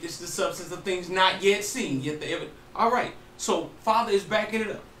faith. Faith is the substance of things not yet seen. Yet the evidence. All right. So Father is backing it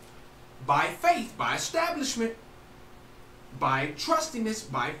up. By faith, by establishment, by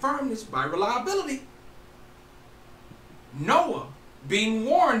trustiness, by firmness, by reliability. Noah, being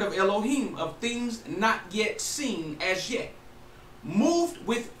warned of Elohim, of things not yet seen as yet, moved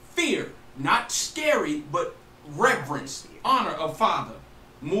with fear, not scary, but reverence, honor of Father,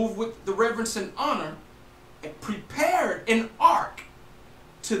 moved with the reverence and honor, and prepared an ark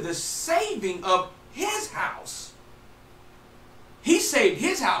to the saving of his house. He saved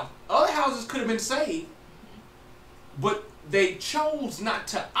his house. Other houses could have been saved, but they chose not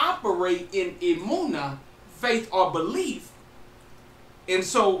to operate in Emunah, faith or belief. And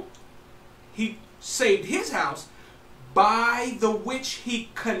so he saved his house, by the which he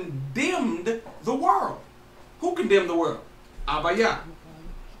condemned the world. Who condemned the world? Abba Yah.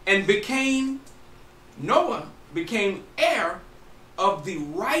 And Noah became heir of the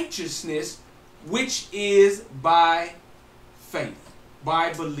righteousness which is by faith,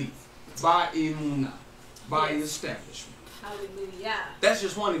 by belief, by Emunah, by establishment. Hallelujah. That's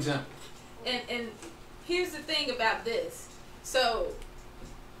just one example. And here's the thing about this. So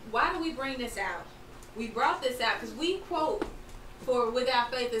why do we bring this out? We brought this out because we quote, for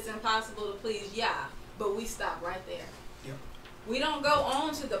without faith it's impossible to please Yah, but we stop right there. Yep. We don't go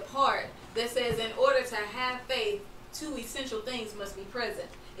on to the part that says in order to have faith, two essential things must be present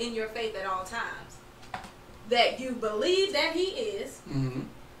in your faith at all times. That you believe that he is,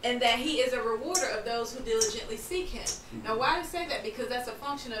 and that he is a rewarder of those who diligently seek him. Now why do I say that? Because that's a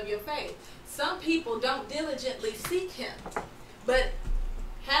function of your faith. Some people don't diligently seek him, but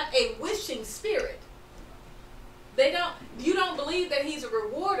have a wishing spirit. You don't believe that he's a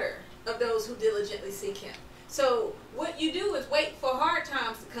rewarder of those who diligently seek him. So what you do is wait for hard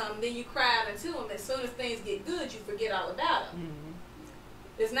times to come, then you cry out unto him. As soon as things get good, you forget all about him.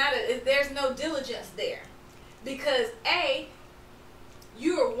 There's no diligence there. Because A,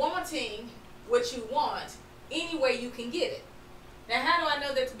 you are wanting what you want any way you can get it. Now how do I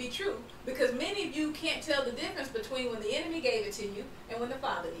know that to be true? Because many of you can't tell the difference between when the enemy gave it to you and when the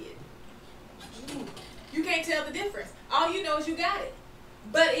Father did. You can't tell the difference. All you know is you got it.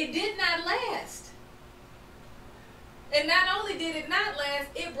 But it did not last. And not only did it not last,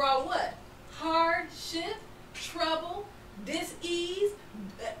 it brought what? Hardship, trouble, dis-ease,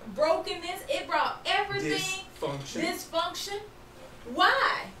 brokenness. It brought everything. Dysfunction.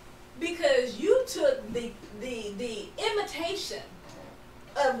 Why? Because you took the imitation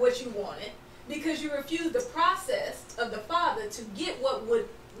of what you wanted, because you refused the process of the Father to get what would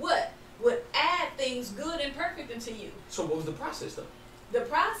add things good and perfect into you. So what was the process though? The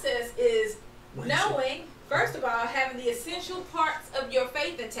process is knowing, first of all, having the essential parts of your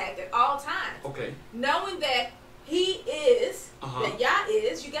faith intact at all times. Okay. Knowing that he is, that Yah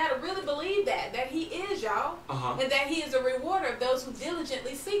is, you got to really believe that he is, y'all, and that he is a rewarder of those who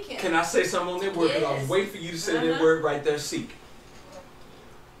diligently seek him. Can I say something on that word? Because I was waiting for you to say that word right there, seek.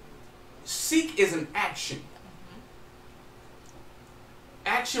 Seek is an action.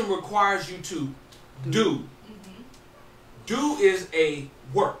 Action requires you to do. Do is a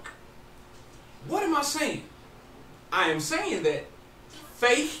work. What am I saying? I am saying that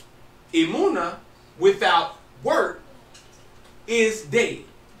faith, Emunah, without work is dead.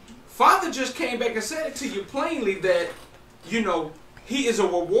 Father just came back and said it to you plainly that, you know, he is a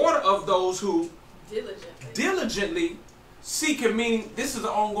rewarder of those who diligently seek him, meaning this is an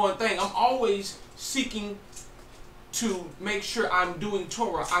ongoing thing. I'm always seeking to make sure I'm doing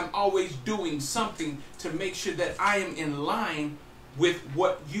Torah. I'm always doing something to make sure that I am in line with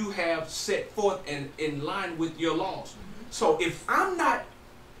what you have set forth and in line with your laws. So if I'm not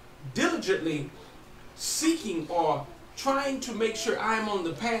diligently seeking or trying to make sure I'm on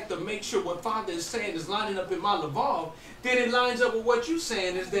the path to make sure what Father is saying is lining up in my Laval, then it lines up with what you're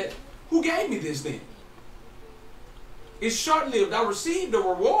saying is that, who gave me this then? It's short-lived. I received a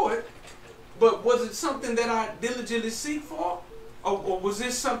reward, but was it something that I diligently seek for? Or was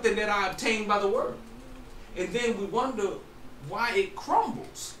this something that I obtained by the word? And then we wonder why it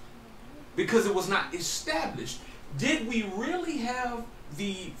crumbles. Because it was not established. Did we really have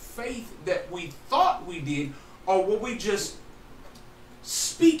the faith that we thought we did, or were we just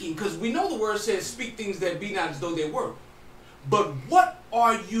speaking? Because we know the word says, speak things that be not as though they were. But what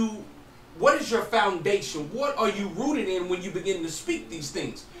is your foundation? What are you rooted in when you begin to speak these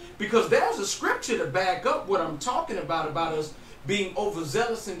things? Because there's a scripture to back up what I'm talking about us being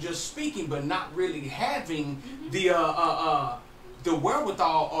overzealous and just speaking, but not really having the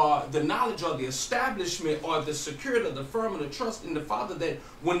wherewithal or the knowledge or the establishment or the security or the firm and the trust in the Father, that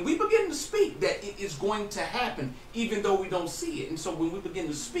when we begin to speak, that it is going to happen even though we don't see it. And so when we begin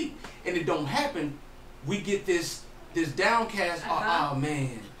to speak and it don't happen, we get this downcast, oh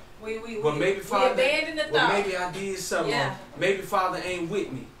man. Maybe Father, abandon the thought. Maybe I did something. Yeah. Maybe Father ain't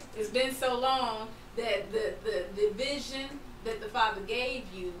with me. It's been so long that the vision that the Father gave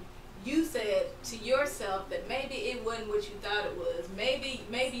you, you said to yourself that maybe it wasn't what you thought it was.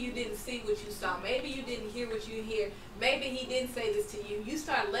 Maybe you didn't see what you saw. Maybe you didn't hear what you hear. Maybe he didn't say this to you. You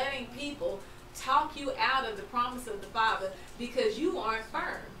start letting people talk you out of the promise of the Father because you aren't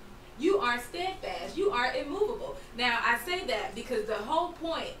firm. You aren't steadfast. You are immovable. Now, I say that because the whole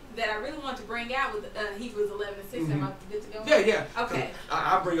point that I really want to bring out with Hebrews 11:6. Am I good to go? Yeah. Okay.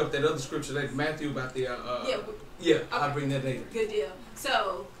 I'll bring up that other scripture, like Matthew, about the... Okay. I'll bring that later. Good deal.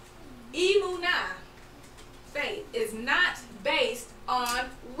 So, Emunah, faith, is not based on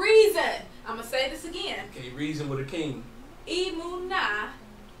reason. I'm going to say this again. Okay, reason with a king. Emunah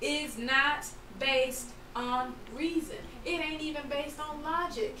is not based on reason. It ain't even based on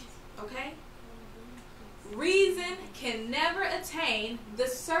logic. Okay? Reason can never attain the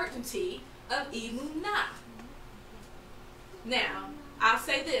certainty of Emunah. Now, I'll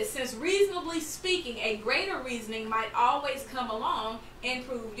say this, since reasonably speaking, a greater reasoning might always come along and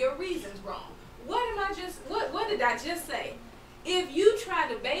prove your reasons wrong. What did I just say? If you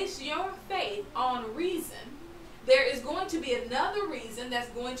try to base your faith on reason, there is going to be another reason that's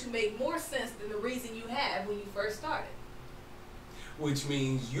going to make more sense than the reason you had when you first started. Which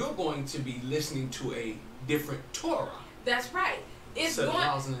means you're going to be listening to a different Torah. That's right.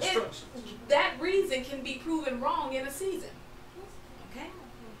 Laws and instructions. That reason can be proven wrong in a season. Okay?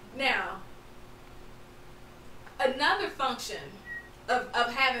 Now, another function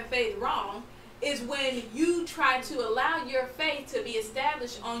of having faith wrong is when you try to allow your faith to be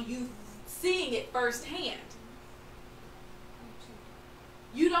established on you seeing it firsthand.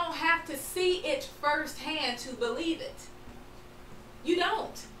 You don't have to see it firsthand to believe it. You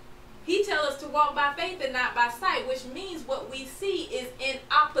don't. He tells us to walk by faith and not by sight, which means what we see is in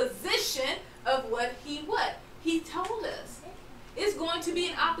opposition of what he told us. It's going to be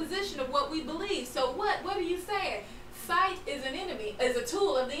in opposition of what we believe. So what are you saying? Sight is an enemy, is a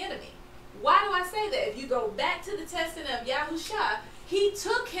tool of the enemy. Why do I say that? If you go back to the testing of Yahusha, he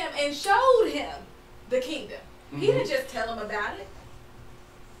took him and showed him the kingdom. He didn't just tell him about it.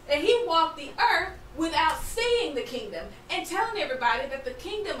 And he walked the earth without seeing the kingdom and telling everybody that the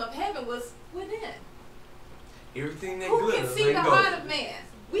kingdom of heaven was within. Everything that Who glitters can see the gold. heart of man?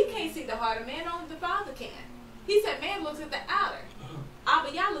 We can't see the heart of man, only the Father can. He said man looks at the outer.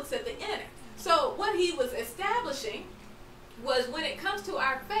 Abba Yah looks at the inner. So what he was establishing was when it comes to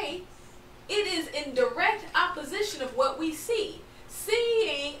our faith, it is in direct opposition of what we see.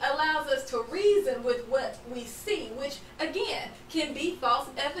 Seeing allows us to reason with what we see, which again can be false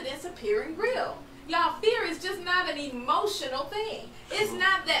evidence appearing real. Y'all, fear is just not an emotional thing. It's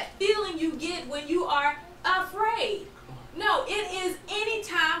not that feeling you get when you are afraid. No, it is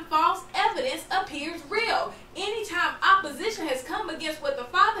anytime false evidence appears real. Anytime opposition has come against what the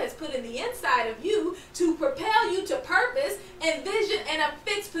Father has put in the inside of you to propel you to purpose and vision and a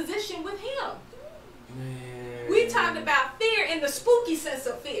fixed position with Him. Man. We talked about fear in the spooky sense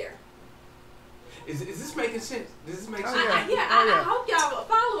of fear. Is this making sense? Does this make sense? I hope y'all are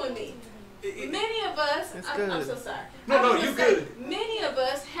following me. Many of us, I'm so sorry. No, you good. Many of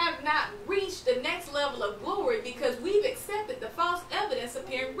us have not reached the next level of glory because we've accepted the false evidence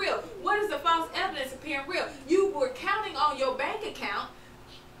appearing real. What is the false evidence appearing real? You were counting on your bank account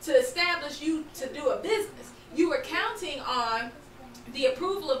to establish you to do a business. You were counting on the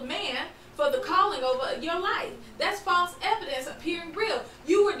approval of man for the calling over your life. That's false evidence appearing real.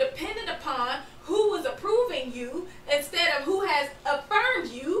 You were dependent upon who was approving you instead of who has affirmed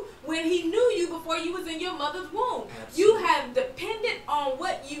you when he knew you before you was in your mother's womb. Absolutely. You have depended on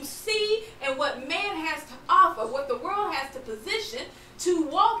what you see and what man has to offer, what the world has to position to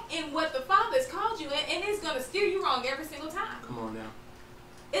walk in what the Father has called you in, and it's going to steer you wrong every single time. Come on now.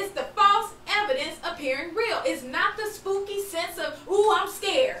 It's the false evidence appearing real. It's not the spooky sense of, ooh, I'm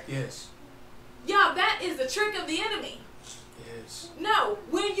scared. Yes. Y'all, that is the trick of the enemy. Yes. No,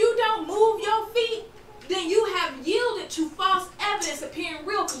 when you don't move your feet, then you have yielded to false evidence appearing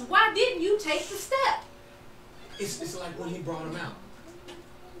real. Because why didn't you take the step? It's like when he brought them out.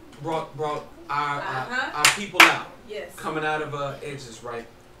 Brought our people out. Yes. Coming out of Exodus, right?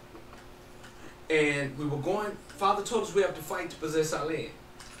 And we were going, Father told us we have to fight to possess our land.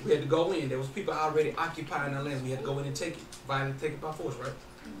 We had to go in. There was people already occupying our land. We had to go in and take it. Violently take it by force, right?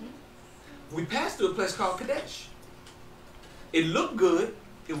 Mm-hmm. We passed through a place called Kadesh. It looked good.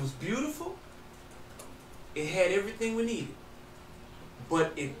 It was beautiful. It had everything we needed.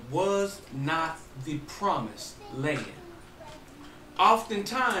 But it was not the promised land.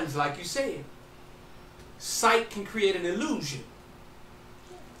 Oftentimes, like you said, sight can create an illusion.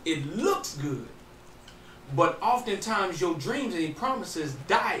 It looks good. But oftentimes your dreams and your promises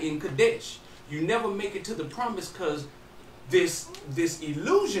die in Kadesh. You never make it to the promise because this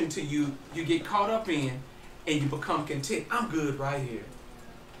illusion to you, you get caught up in and you become content. I'm good right here.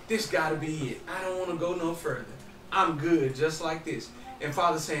 This got to be it. I don't want to go no further. I'm good just like this. And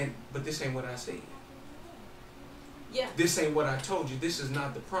Father's saying, but this ain't what I said. Yeah. This ain't what I told you. This is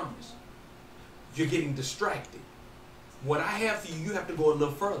not the promise. You're getting distracted. What I have for you, you have to go a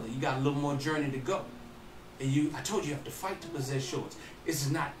little further. You got a little more journey to go. And I told you have to fight to possess yours. This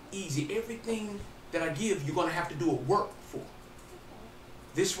is not easy. Everything that I give, you're going to have to do a work for.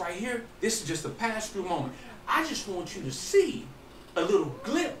 This right here, this is just a pass-through moment. I just want you to see a little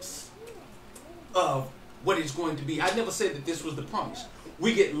glimpse of what it's going to be. I never said that this was the promise.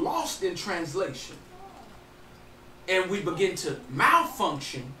 We get lost in translation. And we begin to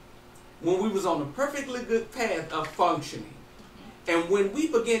malfunction when we was on a perfectly good path of functioning. And when we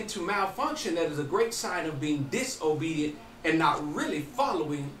begin to malfunction, that is a great sign of being disobedient and not really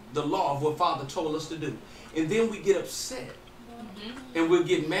following the law of what Father told us to do. And then we get upset. And we'll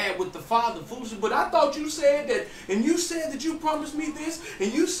get mad with the Father foolishly. But I thought you said that, and you said that you promised me this,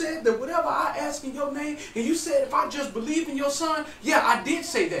 and you said that whatever I ask in your name, and you said if I just believe in your Son, yeah, I did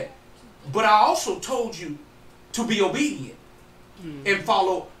say that. But I also told you to be obedient and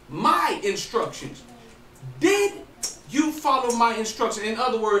follow my instructions. Did you follow my instruction? In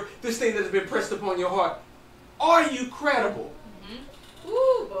other words, this thing that has been pressed upon your heart, are you credible?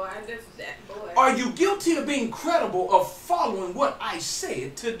 Ooh, boy, that's that boy. Are you guilty of being credible of following what I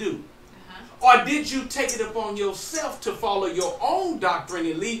said to do? Or did you take it upon yourself to follow your own doctrine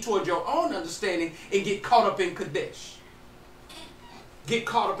and lead toward your own understanding and get caught up in Kadesh? Get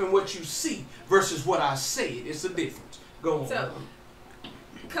caught up in what you see versus what I said. It's a difference. Go on. So,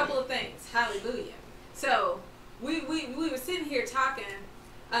 a couple of things. Hallelujah. So, we were sitting here talking.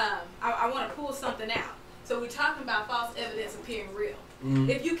 I want to pull something out. So, we're talking about false evidence appearing real.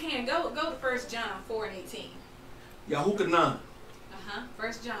 If you can, go to 1 John 4 and 18. Yahukanan.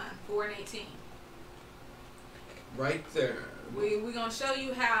 1 John 4 and 18. Right there. We're gonna show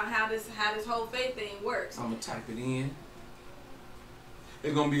you how this whole faith thing works. I'm gonna type it in.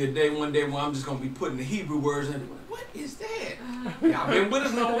 There's gonna be one day where I'm just gonna be putting the Hebrew words in. What is that? Y'all been with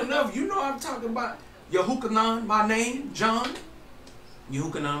us long enough. You know I'm talking about Yahukanan, my name, John.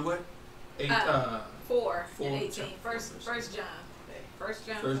 Yahukanan what? 4 and 18. First John. 1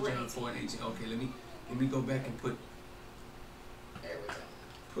 John 4 and 18. Okay, let me go back and put. There we go.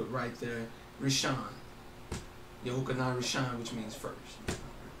 Put right there, Rishon. Yahukanan Rishon, which means first.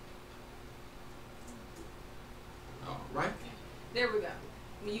 All right. There we go.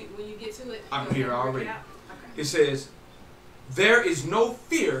 When you get to it, I'm here already. Okay. It says, there is no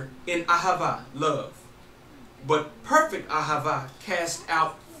fear in Ahava, love, but perfect Ahava casts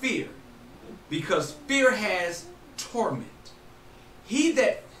out fear, because fear has torment. He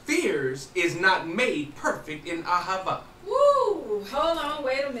that fears is not made perfect in Ahava. Woo! Hold on,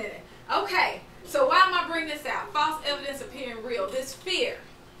 wait a minute. Okay, so why am I bringing this out? False evidence appearing real. This fear.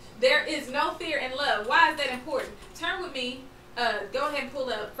 There is no fear in love. Why is that important? Turn with me. Go ahead and pull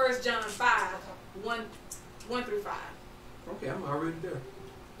up 1 John 5, 1 through 5. Okay, I'm already there.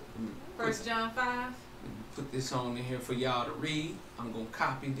 1 John 5. Put this on in here for y'all to read. I'm going to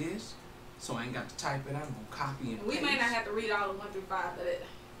copy this. So I ain't got to type it out. I'm going to copy and paste. We may not have to read all of 1 through 5, but it...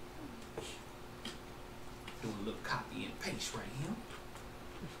 Doing a little copy and paste right here.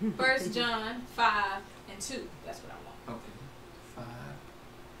 1 John 5 and 2. That's what I want. Okay. 5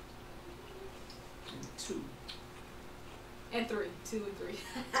 and 2. And 3. 2 and 3.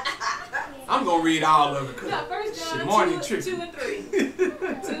 I'm going to read all of it. No, 1 John morning 2 and 3. 2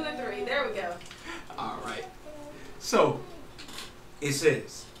 and 3. There we go. All right. So, it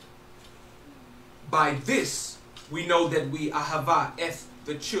says, by this we know that we ahava eth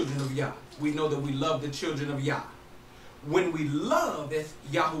the children of Yah. We know that we love the children of Yah. When we loveth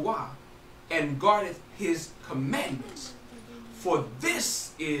Yahuwah and guardeth his commandments. For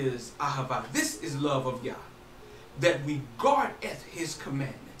this is ahava, this is love of Yah, that we guardeth his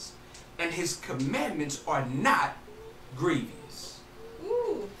commandments, and his commandments are not grievous.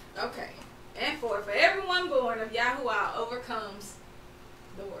 Ooh, okay. And for everyone born of Yahuwah overcomes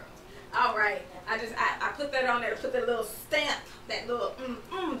the world. All right. I put that on there, put that little stamp, that little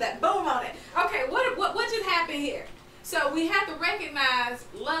that boom on it. Okay, what just happened here? So we have to recognize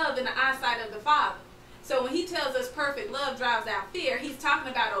love in the eyesight of the Father. So when he tells us perfect love drives out fear, he's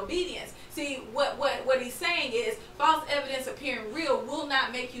talking about obedience. See, what he's saying is false evidence appearing real will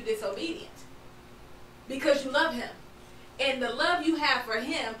not make you disobedient because you love him. And the love you have for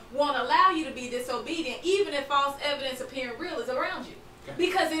him won't allow you to be disobedient even if false evidence appearing real is around you. Okay.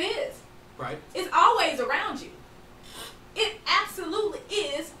 Because it is. Right. It's always around you. It absolutely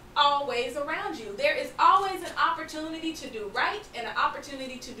is always around you. There is always an opportunity to do right and an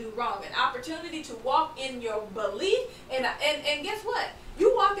opportunity to do wrong. An opportunity to walk in your belief. And guess what?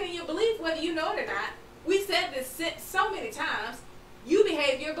 You walking in your belief whether you know it or not. We said this so many times. You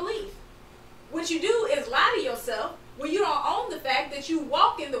behave your belief. What you do is lie to yourself when you don't own the fact that you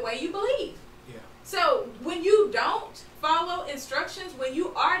walk in the way you believe. Yeah. So when you don't follow instructions, when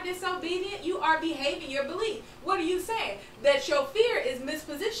you are disobedient, you are behaving your belief. What are you saying? That your fear is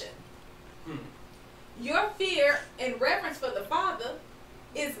mispositioned. Your fear and reverence for the Father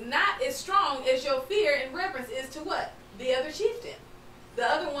is not as strong as your fear and reverence is to what? The other chieftain. The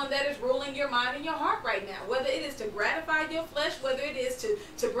other one that is ruling your mind and your heart right now. Whether it is to gratify your flesh, whether it is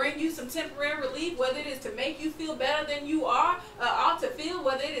to bring you some temporary relief, whether it is to make you feel better than you ought to feel,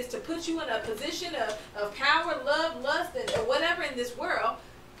 whether it is to put you in a position of power, love, lust, and whatever in this world,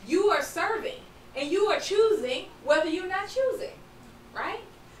 you are serving. And you are choosing whether you're not choosing. Right?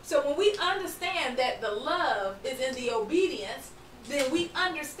 So when we understand that the love is in the obedience, then we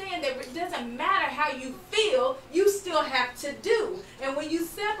understand that it doesn't matter how you feel, you still have to do. And when you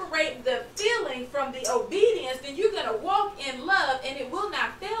separate the feeling from the obedience, then you're going to walk in love and it will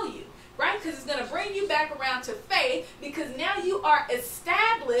not fail you, right? Because it's going to bring you back around to faith because now you are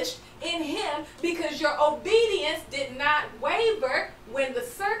established in him because your obedience did not waver when the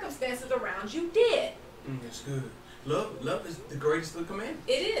circumstances around you did. That's good. Love is the greatest of the commandments.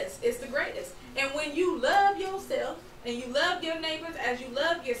 It is. It's the greatest. And when you love yourself, and you love your neighbors as you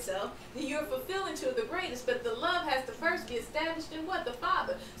love yourself, then you're fulfilling to the greatest. But the love has to first be established in what? The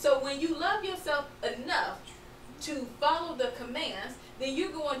Father. So when you love yourself enough to follow the commands, then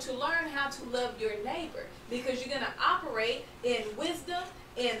you're going to learn how to love your neighbor because you're going to operate in wisdom,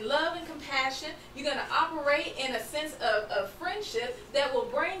 in love and compassion. You're going to operate in a sense of friendship that will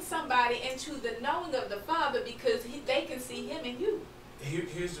bring somebody into the knowing of the Father because they can see him in you.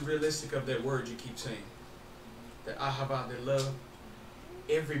 Here's the realistic of that word you keep saying. The ahava, the love,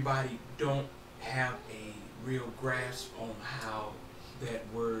 everybody don't have a real grasp on how that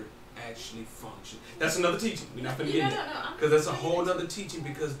word actually functions. That's another teaching. We're not going to get into that. Because that's a whole other teaching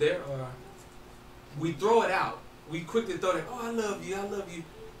because we throw it out. We quickly throw it, I love you.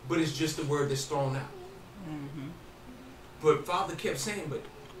 But it's just the word that's thrown out. Mm-hmm. But Father kept saying, but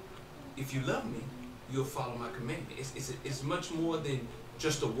if you love me, you'll follow my commandment. It's much more than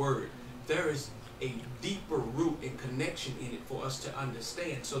just a word. There is a deeper root and connection in it for us to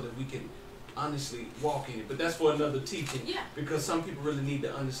understand so that we can honestly walk in it. But that's for another teaching. Yeah. Because some people really need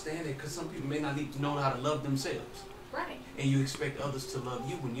to understand it because some people may not need to know how to love themselves. Right. And you expect others to love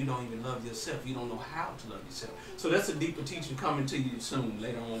you when you don't even love yourself. You don't know how to love yourself. So that's a deeper teaching coming to you soon,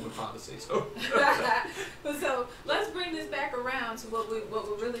 later on when Father says so. So let's bring this back around to what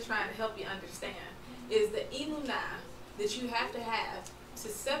we're really trying to help you understand is the emunah that you have to have to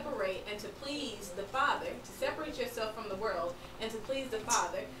separate and to please the Father, to separate yourself from the world and to please the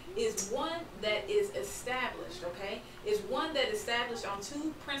Father is one that is established, okay? Is one that is established on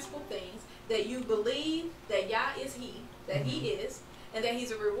two principal things, that you believe that Yah is He, that He is, and that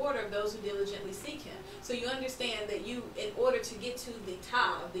He's a rewarder of those who diligently seek Him. So you understand that you, in order to get to the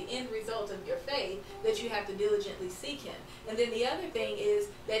top, the end result of your faith, that you have to diligently seek Him. And then the other thing is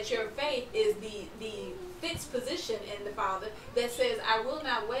that your faith is the fixed position in the Father that says, I will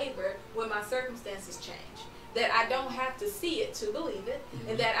not waver when my circumstances change. That I don't have to see it to believe it,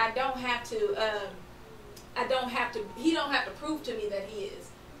 and that I don't have to, He don't have to prove to me that He is.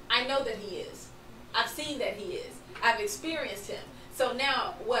 I know that He is. I've seen that He is. I've experienced Him. So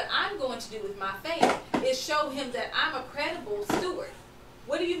now what I'm going to do with my faith is show Him that I'm a credible steward.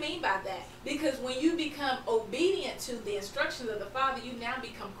 What do you mean by that? Because when you become obedient to the instructions of the Father, you now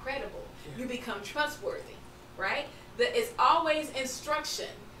become credible. You become trustworthy, right? It's always instruction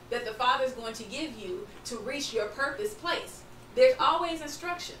that the Father is going to give you to reach your purpose place. There's always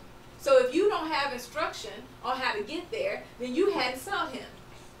instruction. So if you don't have instruction on how to get there, then you hadn't sought Him.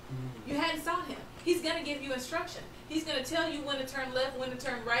 You hadn't sought Him. He's going to give you instruction. He's going to tell you when to turn left, when to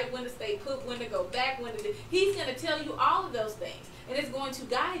turn right, when to stay put, when to go back, when to do. He's going to tell you all of those things, and it's going to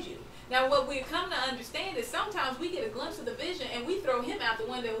guide you. Now, what we come to understand is sometimes we get a glimpse of the vision and we throw him out the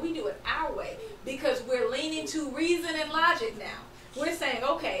window and we do it our way because we're leaning to reason and logic now. We're saying,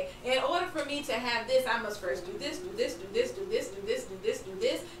 okay, in order for me to have this, I must first do this, do this, do this, do this, do this, do this, do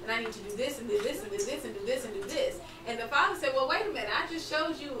this, and I need to do this and do this and do this and do this and do this. And the Father said, well, wait a minute, I just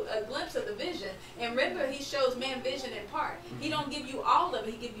showed you a glimpse of the vision. And remember, he shows man vision in part. He don't give you all of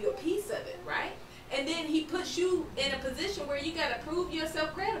it, he gives you a piece of it, right? And then he puts you in a position where you got to prove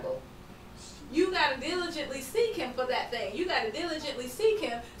yourself credible. You got to diligently seek him for that thing. You got to diligently seek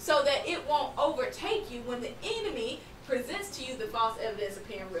him so that it won't overtake you when the enemy presents to you the false evidence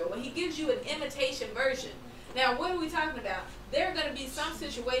appearing real. When he gives you an imitation version. Now, what are we talking about? There are going to be some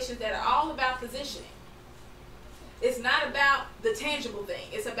situations that are all about positioning. It's not about the tangible thing.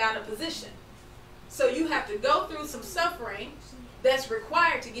 It's about a position. So you have to go through some suffering that's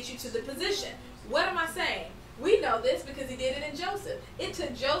required to get you to the position. What am I saying? We know this because he did it in Joseph. It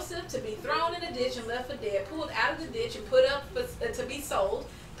took Joseph to be thrown in a ditch and left for dead, pulled out of the ditch and put up to be sold,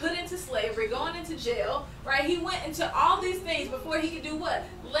 put into slavery, going into jail, right? He went into all these things before he could do what?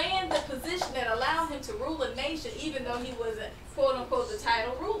 Land the position that allowed him to rule a nation, even though he wasn't, quote unquote, the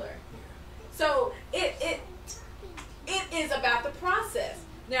title ruler. So it is about the process.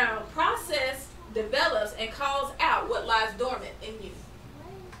 Now, process develops and calls out what lies dormant in you.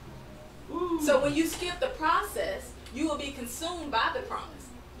 Ooh. So when you skip the process, you will be consumed by the promise.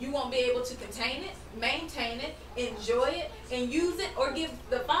 You won't be able to contain it, maintain it, enjoy it, and use it, or give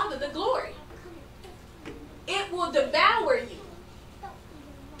the Father the glory. It will devour you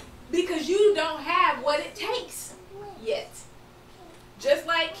because you don't have what it takes yet. Just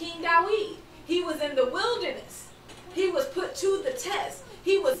like King David, he was in the wilderness. He was put to the test.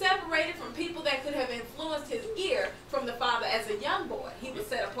 He was separated from people that could have influenced his ear from the Father as a young boy. He was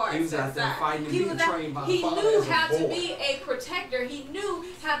set apart. He was out there fighting and being trained by the Father. He knew how to be a protector. He knew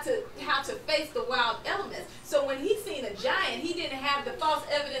how to face the wild elements. So when he seen a giant, he didn't have the false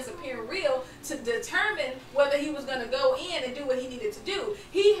evidence appearing real to determine whether he was going to go in and do what he needed to do.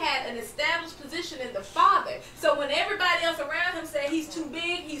 He had an established position in the Father. So when everybody else around him said he's too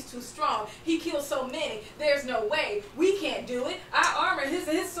big, he's too strong, he killed so many, there's no way, we can't do it. Our armor,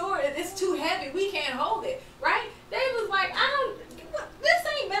 his sword, it's too heavy, we can't hold it, right? David was like, I don't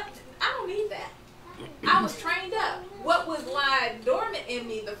need that. I was trained up. What was lying dormant in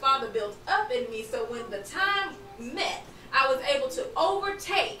me, the Father built up in me, so when the time met, I was able to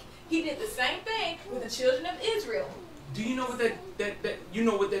overtake. He did the same thing with the children of Israel. Do you know what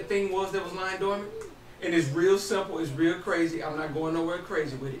that thing was that was lying dormant? And it's real simple, it's real crazy. I'm not going nowhere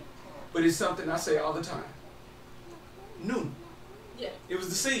crazy with it. But it's something I say all the time. New. Yeah. It was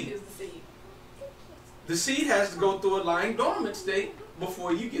the seed. It was the seed. The seed has to go through a lying dormant state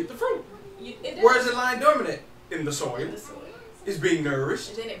before you get the fruit. Where is it lying dormant at? In the soil. In the soil. It's being nourished.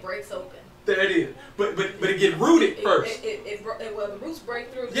 And then it breaks open. There it is. But it get rooted first. Well, the roots break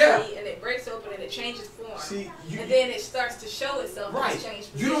through the seed and it breaks open and it changes form. And then it starts to show itself. Right. It's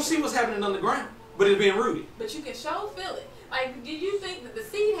changed you don't see what's happening on the ground, but it's being rooted. But you can feel it. Like, did you think that the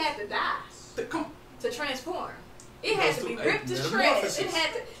seed had to die to transform? It had to be ripped to shreds. It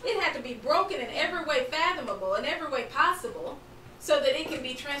had to be broken in every way fathomable, in every way possible, so that it can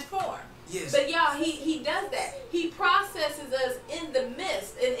be transformed. Yes. But y'all, he does that. He processes us in the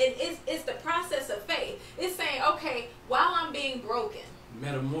midst. It's the process of faith. It's saying, okay, while I'm being broken,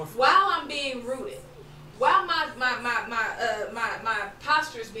 metamorphosis, while I'm being rooted, while my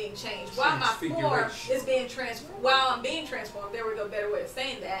posture is being changed, while my form is being transformed, while I'm being transformed, there we go, better way of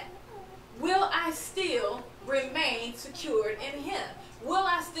saying that, will I still remain secured in him? Will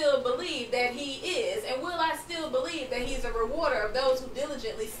I still believe that he is? And will I still believe that he's a rewarder of those who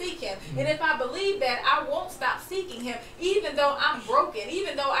diligently seek him? And if I believe that, I won't stop seeking him, even though I'm broken,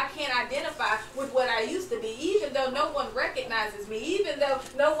 even though I can't identify with what I used to be, even though no one recognizes me, even though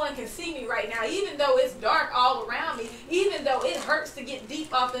no one can see me right now, even though it's dark all around me, even though it hurts to get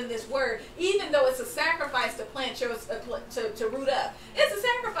deep off in this word, even though it's a sacrifice to plant to root up. It's a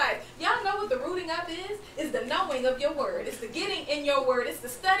sacrifice. Y'all know what the rooting up is? It's the knowing of your word. It's the getting in your word. It's the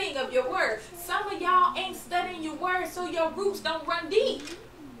studying of your word. Some of y'all ain't studying your word, so your roots don't run deep.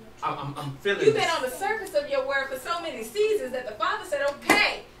 I'm feeling You've been on the surface of your word for so many seasons that the Father said,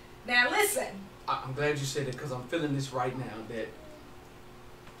 okay, now listen. I'm glad you said it, because I'm feeling this right now, that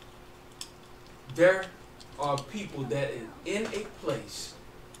there are people that is in a place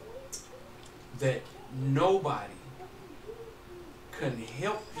that nobody can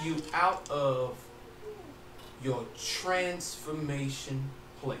help you out of your transformation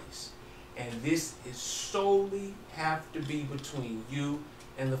place. And this is solely have to be between you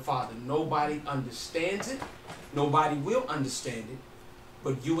and the Father. Nobody understands it. Nobody will understand it.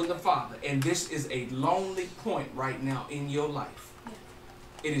 but you and the Father. And this is a lonely point right now in your life.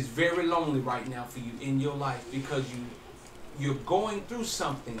 It is very lonely right now for you in your life because you're going through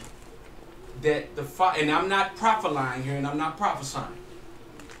something that the Father, and I'm not prophesying here and I'm not prophesying,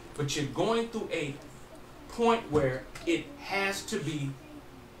 but you're going through a point where it has to be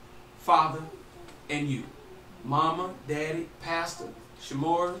Father and you. Mama, Daddy, Pastor,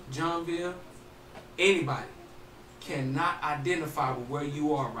 ShaMorris, Johnville, anybody cannot identify with where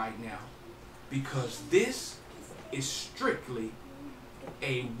you are right now because this is strictly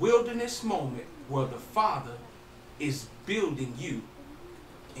a wilderness moment where the Father is building you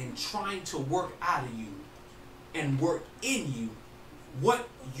and trying to work out of you and work in you what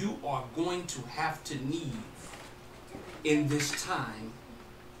you are going to have to need in this time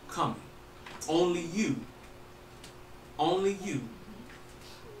coming. Only you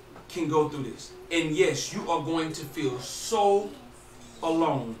can go through this. And yes, you are going to feel so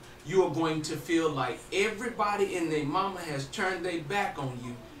alone. You are going to feel like everybody and their mama has turned their back on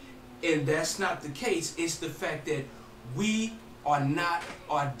you. And that's not the case. It's the fact that we are not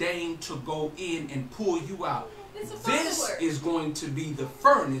ordained to go in and pull you out. This is going to be the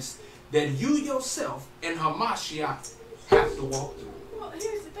furnace that you yourself and Hamashiach have to walk through. Well,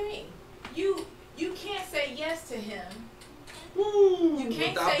 here's the thing. You can't say yes to him. You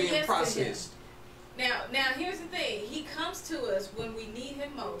can't without say being yes processed. to him. Now here's the thing. He comes to us when we need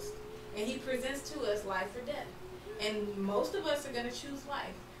him most, and he presents to us life or death. And most of us are going to choose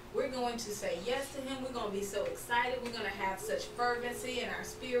life. We're going to say yes to him. We're going to be so excited. We're going to have such fervency in our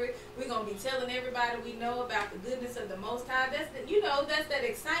spirit. We're going to be telling everybody we know about the goodness of the Most High. That's that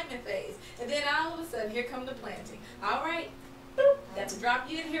excitement phase. And then all of a sudden, here come the planting. All right. Boop, got to drop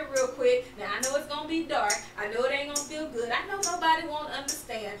you in here real quick. Now, I know it's going to be dark. I know it ain't going to feel good. I know nobody won't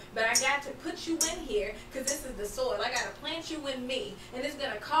understand. But I got to put you in here because this is the soil. I got to plant you in me. And it's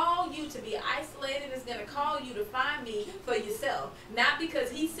going to call you to be isolated. It's going to call you to find me for yourself. Not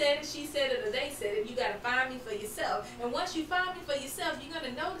because he said it, she said it, or they said it. You got to find me for yourself. And once you find me for yourself, you're going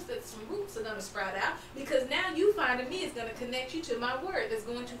to notice that some roots are going to sprout out. Because now you finding me is going to connect you to my word that's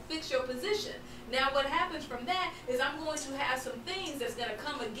going to fix your position. Now what happens from that is I'm going to have some things that's going to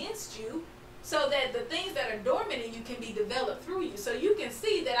come against you so that the things that are dormant in you can be developed through you. So you can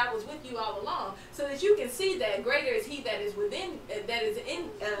see that I was with you all along. So that you can see that greater is he that is within, greater is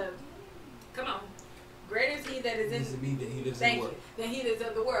he that is in me than he is thank in the world. you, than he is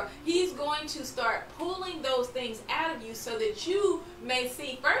of the world. He's going to start pulling those things out of you so that you may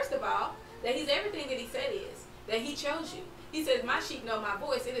see, first of all, that he's everything that he said he is, that he chose you. He says, my sheep know my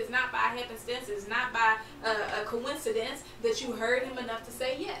voice. It is not by happenstance. It is not by a coincidence that you heard him enough to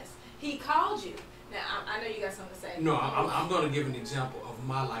say yes. He called you. Now, I know you got something to say. No, I'm going to give an example of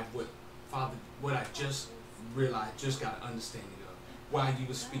my life, what I just realized, just got an understanding of while you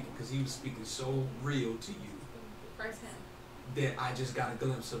were speaking, because he was speaking so real to you. First him. That I just got a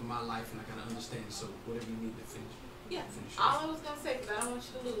glimpse of my life and I got to understand. So whatever you need to finish. Yeah. All I was going to say, because I don't want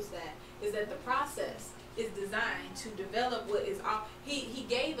you to lose that, is that the process is designed to develop what is all. He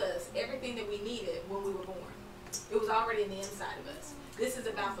gave us everything that we needed when we were born. It was already in the inside of us. This is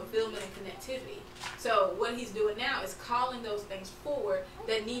about fulfillment and connectivity. So what he's doing now is calling those things forward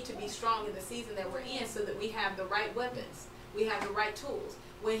that need to be strong in the season that we're in so that we have the right weapons. We have the right tools.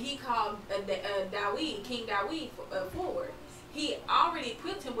 When he called King Dawid forward, he already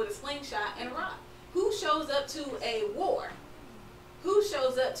equipped him with a slingshot and a rock. Who shows up to a war? Who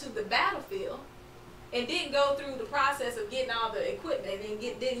shows up to the battlefield and didn't go through the process of getting all the equipment and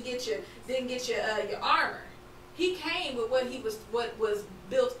didn't get your armor? He came with what was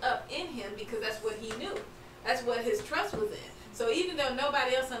built up in him because that's what he knew. That's what his trust was in. So even though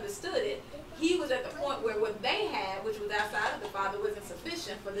nobody else understood it, he was at the point where what they had, which was outside of the Father, wasn't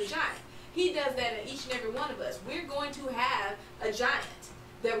sufficient for the giant. He does that in each and every one of us. We're going to have a giant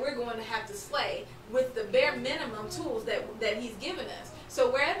that we're going to have to slay with the bare minimum tools that he's given us. So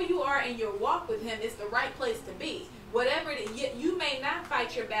wherever you are in your walk with him, it's the right place to be. Whatever it is, you may not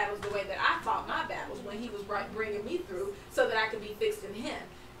fight your battles the way that I fought my battles when he was bringing me through so that I could be fixed in him.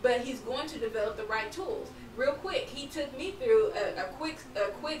 But he's going to develop the right tools. Real quick, he took me through a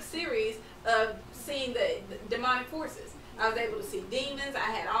quick series of seeing the demonic forces. I was able to see demons. I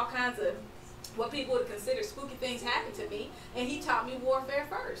had all kinds of what people would consider spooky things happen to me, and he taught me warfare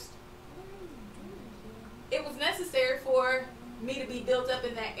first. It was necessary for me to be built up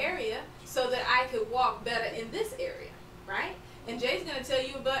in that area so that I could walk better in this area, right? And Jay's going to tell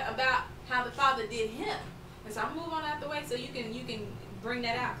you about how the Father did him. And so I'm going to move on out the way so you can bring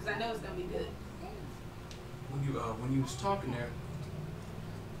that out because I know it's going to be good. When you was talking there,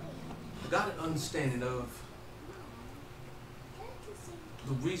 I got an understanding of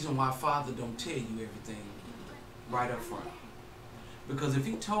the reason why Father don't tell you everything right up front. Because if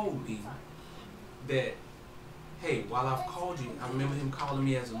he told me that, hey, while I've called you, I remember him calling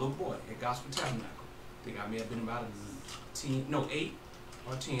me as a little boy at Gospel Tabernacle. I think I may have been about 8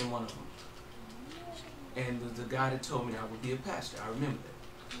 or 10, one of them. And the guy that told me that I would be a pastor. I remember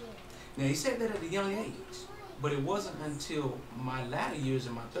that. Now, he said that at a young age, but it wasn't until my latter years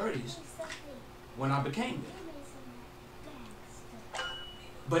in my 30s when I became that.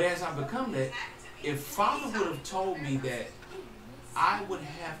 But as I become that, if Father would have told me that I would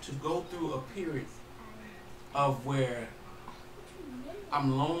have to go through a period of where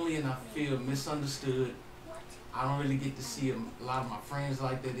I'm lonely and I feel misunderstood, I don't really get to see a lot of my friends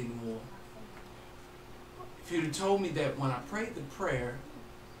like that anymore. If you'd have told me that when I prayed the prayer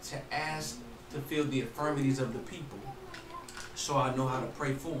to ask to feel the infirmities of the people so I know how to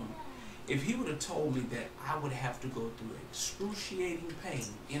pray for them, if he would have told me that I would have to go through excruciating pain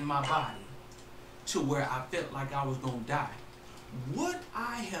in my body to where I felt like I was going to die, would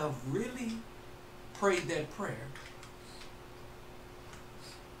I have really prayed that prayer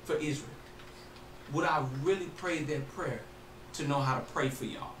for Israel? Would I really pray that prayer to know how to pray for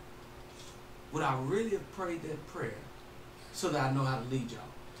y'all? Would I really have prayed that prayer so that I know how to lead y'all?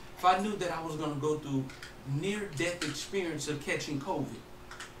 If I knew that I was going to go through near-death experience of catching COVID,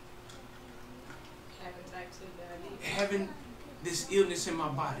 having this illness in my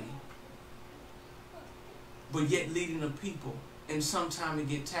body, but yet leading the people, and sometimes it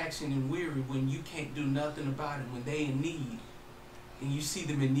get taxing and weary when you can't do nothing about it, when they in need, and you see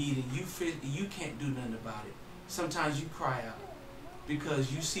them in need and you feel you can't do nothing about it. Sometimes you cry out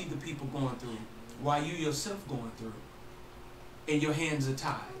because you see the people going through while you yourself going through, and your hands are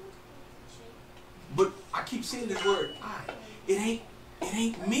tied. But I keep saying this word, I. It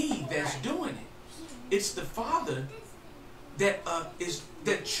ain't me that's doing it. It's the Father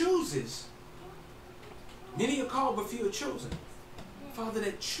that chooses. Many are called, but few are chosen. Father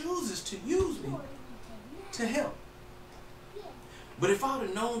that chooses to use me to help. But if I would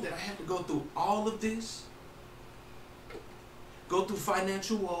have known that I had to go through all of this, go through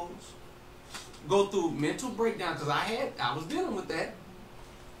financial woes, go through mental breakdown, because I was dealing with that,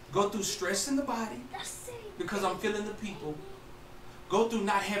 go through stress in the body because I'm feeling the people, go through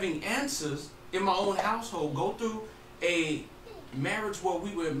not having answers in my own household, go through a marriage where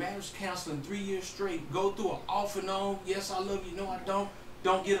we were in marriage counseling 3 years straight, go through an off and on, yes I love you, no I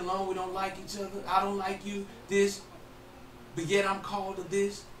don't get along, we don't like each other, I don't like you, this, but yet I'm called to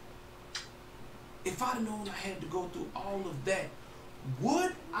this. If I'd known I had to go through all of that,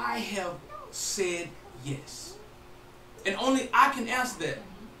 would I have said yes? And only I can answer that.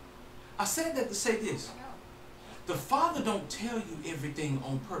 I said that to say this. The Father don't tell you everything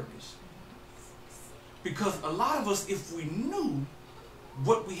on purpose. Because a lot of us, if we knew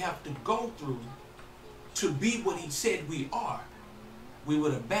what we have to go through to be what he said we are, we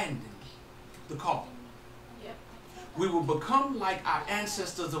would abandon the call. Yep. We would become like our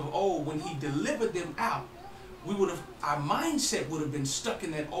ancestors of old when he delivered them out. Our mindset would have been stuck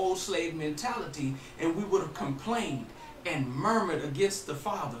in that old slave mentality, and we would have complained and murmured against the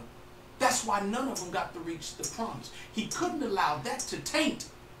Father. That's why none of them got to reach the promise. He couldn't allow that to taint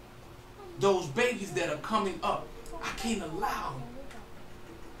those babies that are coming up. I can't allow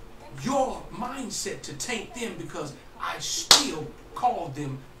your mindset to taint them because I still called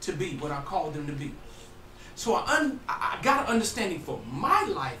them to be what I called them to be. So I got an understanding for my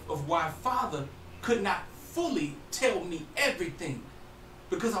life of why Father could not fully tell me everything,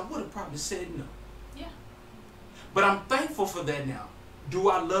 because I would have probably said no. Yeah. But I'm thankful for that now. Do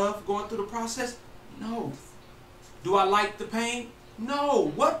I love going through the process? No. Do I like the pain?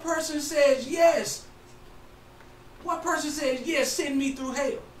 No. What person says yes? What person says yes, send me through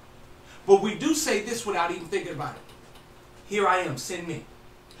hell? But we do say this without even thinking about it. Here I am, send me.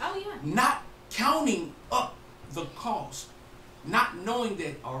 Oh yeah. Not counting up the cost. Not knowing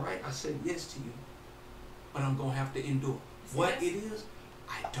that, all right, I said yes to you, but I'm going to have to endure. See, what it is,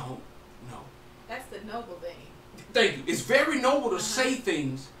 I don't know. That's the noble thing. Thank you. It's very noble to say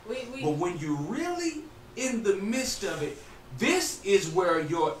things, but when you're really in the midst of it, this is where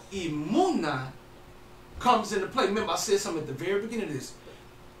your Emunah comes into play. Remember, I said something at the very beginning of this.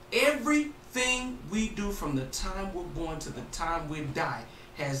 Everything we do from the time we're born to the time we die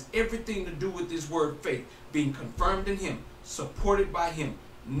has everything to do with this word faith, being confirmed in him, supported by him,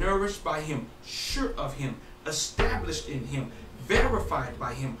 nourished by him, sure of him, established in him, verified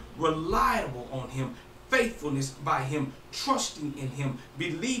by him, reliable on him, faithfulness by him, trusting in him,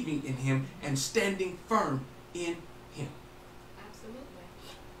 believing in him, and standing firm in him. Absolutely.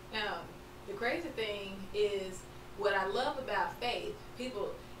 Now, the crazy thing is what I love about faith,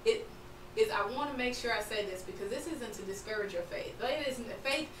 I want to make sure I say this, because this isn't to discourage your faith.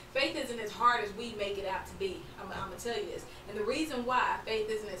 Faith isn't as hard as we make it out to be. I'm going to tell you this. And the reason why faith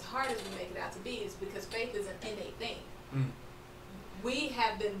isn't as hard as we make it out to be is because faith is an innate thing. We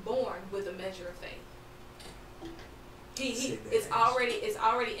have been born with a measure of faith. It's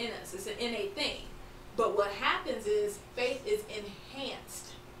already in us. It's an innate thing. But what happens is faith is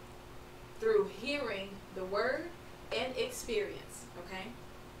enhanced through hearing the word and experience. Okay?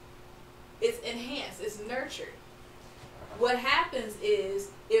 It's enhanced. It's nurtured. What happens is,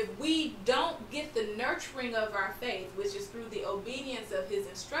 if we don't get the nurturing of our faith, which is through the obedience of his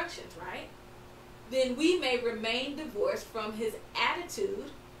instructions, right? Then we may remain divorced from his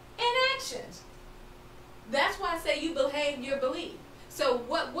attitude and actions. That's why I say you behave, you believe. So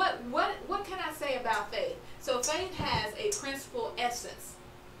what can I say about faith? So faith has a principal essence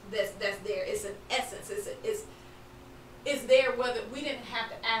that's there. It's an essence. It's there whether we didn't have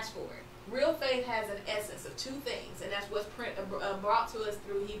to ask for it. Real faith has an essence of two things, and that's what's brought to us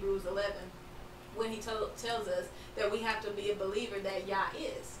through Hebrews 11, when he tells us that we have to be a believer that Yah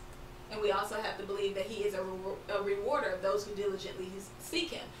is. And we also have to believe that he is a rewarder of those who diligently seek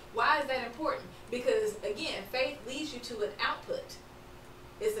him. Why is that important? Because, again, faith leads you to an output.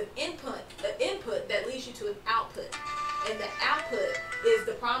 It's an input that leads you to an output. And the output is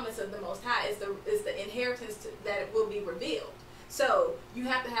the promise of the Most High. It's the inheritance that it will be revealed. So you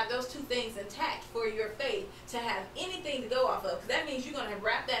have to have those two things intact for your faith to have anything to go off of. Because that means you're going to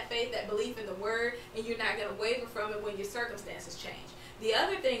wrap that faith, that belief in the word, and you're not going to waver from it when your circumstances change. The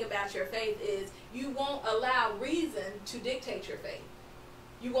other thing about your faith is you won't allow reason to dictate your faith.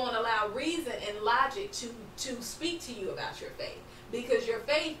 You won't allow reason and logic to speak to you about your faith. Because your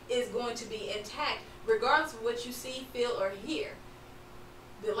faith is going to be intact regardless of what you see, feel, or hear.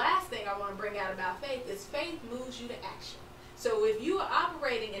 The last thing I want to bring out about faith is faith moves you to action. So if you are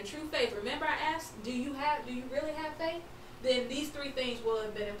operating in true faith, remember I asked, do you really have faith? Then these three things will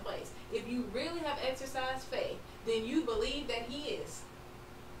have been in place. If you really have exercised faith, then you believe that he is.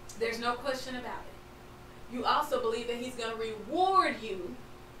 There's no question about it. You also believe that he's going to reward you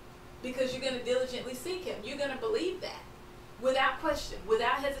because you're going to diligently seek him. You're going to believe that. Without question,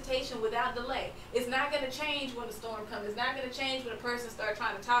 without hesitation, without delay. It's not going to change when the storm comes. It's not going to change when a person starts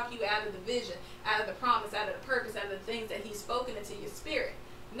trying to talk you out of the vision, out of the promise, out of the purpose, out of the things that he's spoken into your spirit.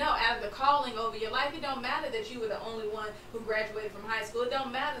 No, out of the calling over your life. It don't matter that you were the only one who graduated from high school. It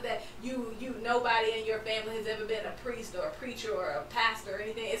don't matter that nobody in your family has ever been a priest or a preacher or a pastor or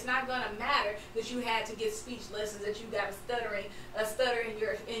anything. It's not going to matter that you had to get speech lessons, that you got a stutter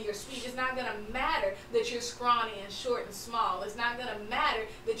in your speech. It's not going to matter that you're scrawny and short and small. It's not going to matter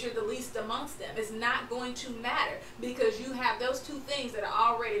that you're the least amongst them. It's not going to matter because you have those two things that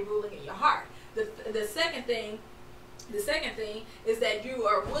are already ruling in your heart. The second thing is that you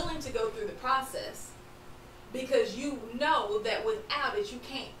are willing to go through the process because you know that without it you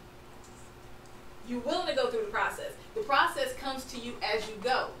can't. You're willing to go through the process. The process comes to you as you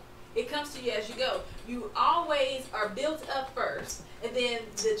go. It comes to you as you go. You always are built up first, and then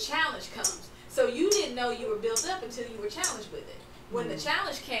the challenge comes. So you didn't know you were built up until you were challenged with it. When the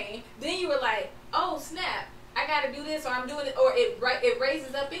challenge came, then you were like, oh snap, I got to do this, or I'm doing it, or it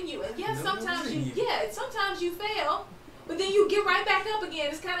raises up in you. And yes, sometimes you fail. But then you get right back up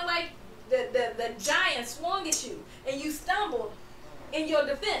again. It's kind of like the giant swung at you and you stumbled in your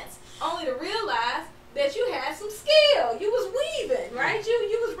defense, only to realize that you had some skill. You was weaving, right?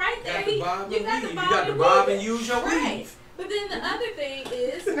 You was right there. You got the bob and use your weave. But then the other thing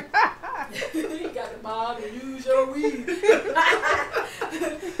is, you got the bob and use your weave. But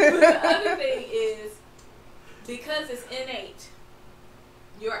the other thing is, because it's innate,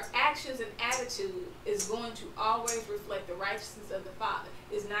 your actions and attitude is going to always reflect the righteousness of the Father.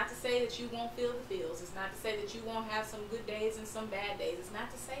 It's not to say that you won't feel the feels. It's not to say that you won't have some good days and some bad days. It's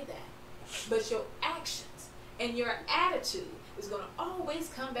not to say that. But your actions and your attitude is going to always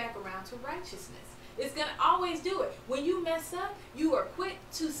come back around to righteousness. It's going to always do it. When you mess up, you are quick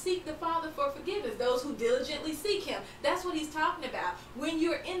to seek the Father for forgiveness. Those who diligently seek him. That's what he's talking about. When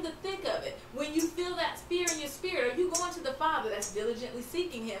you're in the thick of it, when you feel that fear in your spirit, are you going to the Father that's diligently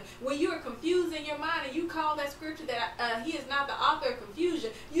seeking him? When you are confused in your mind and you call that scripture that he is not the author of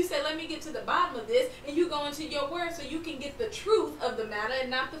confusion, you say, let me get to the bottom of this, and you go into your word so you can get the truth of the matter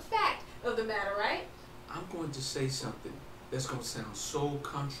and not the fact of the matter, right? I'm going to say something that's going to sound so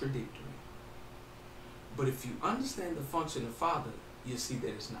contradictory. But if you understand the function of the Father, you'll see that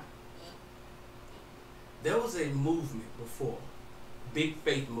it's not. There was a movement before, big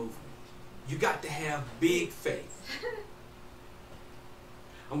faith movement. You got to have big faith.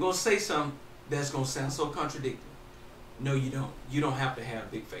 I'm going to say something that's going to sound so contradictory. No, you don't. You don't have to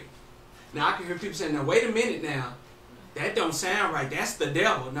have big faith. Now, I can hear people saying, now, wait a minute now. That don't sound right. That's the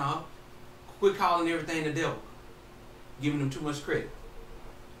devil. No. Quit calling everything the devil. Giving them too much credit.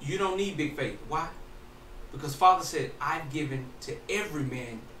 You don't need big faith. Why? Because Father said, I've given to every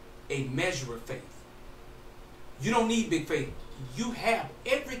man a measure of faith. You don't need big faith. You have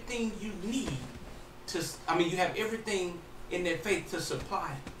everything you need to, you have everything in that faith to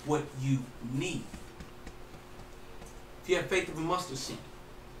supply what you need. If you have faith of a mustard seed,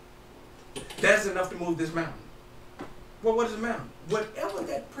 that's enough to move this mountain. Well, what is a mountain? Whatever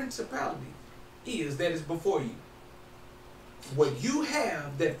that principality is that is before you, what you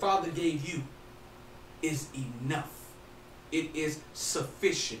have that Father gave you is enough. It is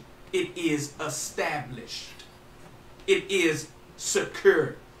sufficient. It is established. It is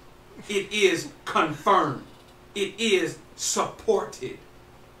secure. It is confirmed. It is supported.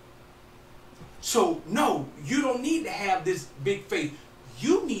 So, no, you don't need to have this big faith.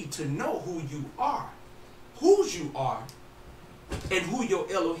 You need to know who you are, whose you are, and who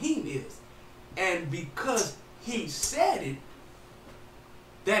your Elohim is. And because he said it,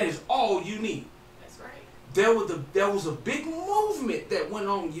 that is all you need. That's right. There was a big movement that went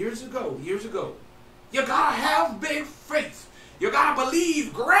on years ago. You gotta have big faith. You gotta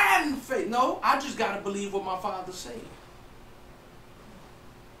believe grand faith. No, I just gotta believe what my Father said.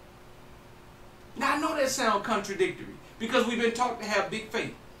 Now I know that sounds contradictory because we've been taught to have big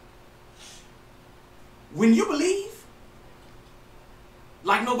faith. When you believe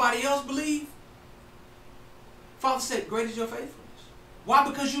like nobody else believes, Father said, great is your faithfulness. Why?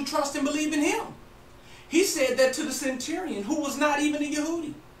 Because you trust and believe in him. He said that to the centurion who was not even a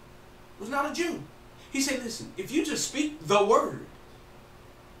Yehudi, was not a Jew. He said, listen, if you just speak the word,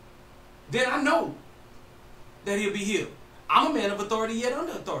 then I know that he'll be healed. I'm a man of authority yet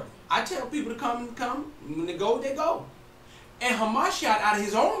under authority. I tell people to come. When they go, they go. And Hamashiach out of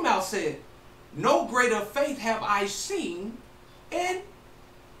his own mouth said, no greater faith have I seen in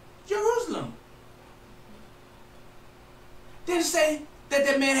Jerusalem. Didn't say that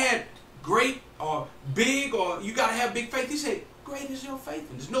that man had great or big or you got to have big faith. He said, great is your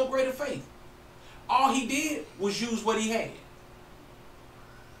faithfulness. No greater faith. All he did was use what he had.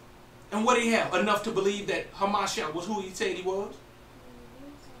 And what did he have? Enough to believe that Hamashiach was who he said he was?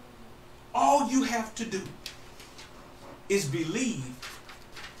 All you have to do is believe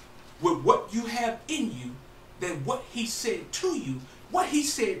with what you have in you that what he said to you, what he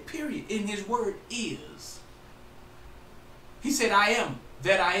said, period, in his word is. He said, I am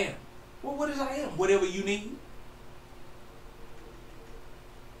that I am. Well, what is I am? Whatever you need.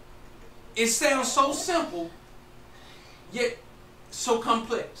 It sounds so simple, yet so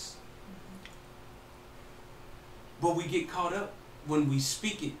complex. But we get caught up when we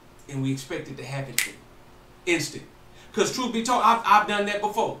speak it and we expect it to happen instant. Because truth be told, I've done that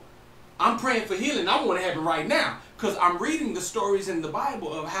before. I'm praying for healing. I want it to happen right now. Because I'm reading the stories in the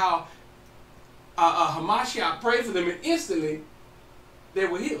Bible of how Hamashiach prayed for them and instantly they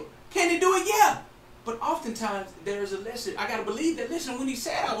were healed. Can he do it? Yeah. But oftentimes there is a lesson. I got to believe that, listen, when he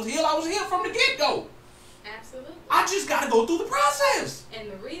said I was healed from the get-go. Absolutely. I just got to go through the process.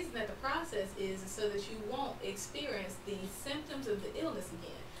 And the reason that the process is so that you won't experience the symptoms of the illness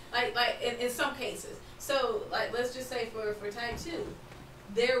again. Like in some cases. So like let's just say for type 2,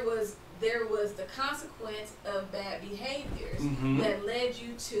 there was the consequence of bad behaviors that led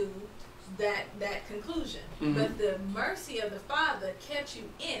you to that conclusion. But the mercy of the Father kept you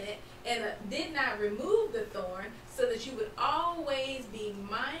in it and did not remove the thorn so that you would always be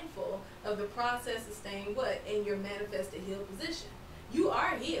mindful of the process of staying what? In your manifested healed position. You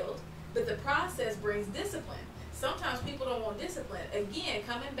are healed, but the process brings discipline. Sometimes people don't want discipline. Again,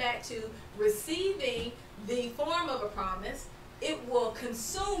 coming back to receiving the form of a promise, it will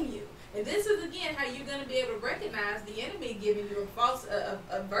consume you. And this is again how you're going to be able to recognize the enemy giving you a false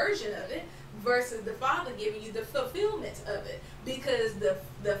a version of it versus the Father giving you the fulfillment of it. Because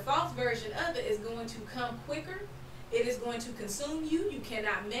the false version of it is going to come quicker. It is going to consume you. You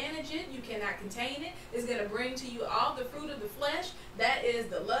cannot manage it. You cannot contain it. It's going to bring to you all the fruit of the flesh. That is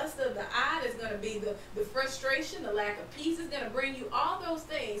the lust of the eye. It's going to be the frustration, the lack of peace. It's going to bring you all those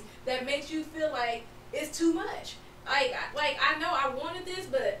things that makes you feel like it's too much. Like I know I wanted this,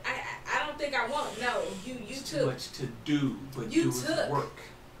 but I don't think I want it. No, you took too much to do, but you took work.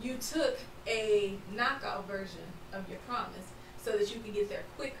 You took a knockout version of your promise so that you can get there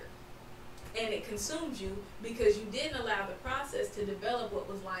quicker. And it consumes you because you didn't allow the process to develop what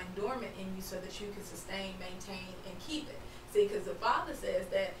was lying dormant in you so that you could sustain, maintain, and keep it. See, because the Father says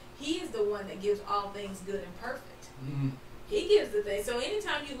that he is the one that gives all things good and perfect. He gives the thing. So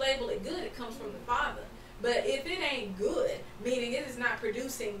anytime you label it good, it comes from the Father. But if it ain't good, meaning it is not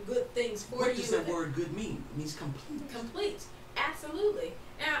producing good things for you. What does that word good mean? It means complete. Complete. Absolutely.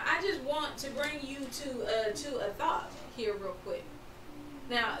 Now, I just want to bring you to a thought here real quick.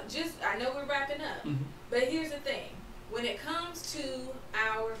 Now, I know we're wrapping up, but here's the thing. When it comes to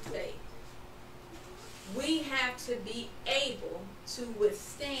our faith, we have to be able to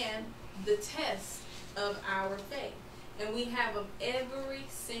withstand the test of our faith. And we have them every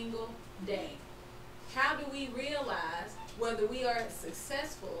single day. How do we realize whether we are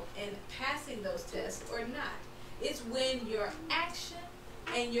successful in passing those tests or not? It's when your action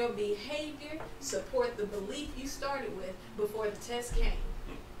and your behavior support the belief you started with before the test came.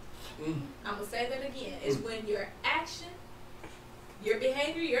 I'm going to say that again. It's when your action, your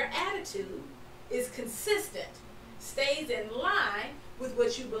behavior, your attitude is consistent, stays in line with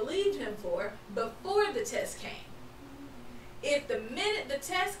what you believed him for before the test came. If the minute the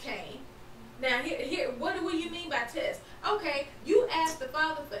test came, now here, what do you mean by test? Okay, you asked the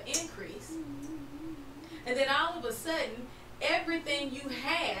Father for increase, and then all of a sudden, everything you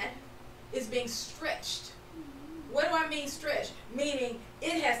had is being stretched. What do I mean stretched? Meaning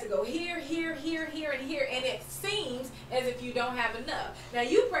it has to go here, here, here, here, and here, and it seems as if you don't have enough. Now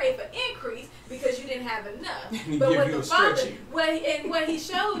you prayed for increase because you didn't have enough. But what the Father, what he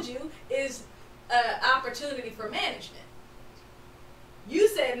showed you is opportunity for management. You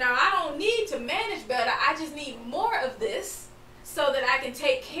said, "No, I don't need to manage better. I just need more of this so that I can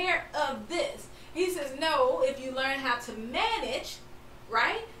take care of this." He says, "No, if you learn how to manage,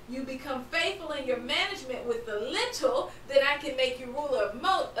 right? You become faithful in your management with the little, then I can make you ruler of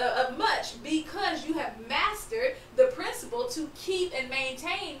much, because you have mastered the principle to keep and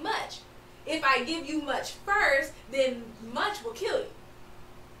maintain much. If I give you much first, then much will kill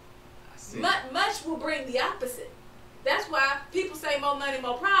you. Much will bring the opposite. That's why people say more money,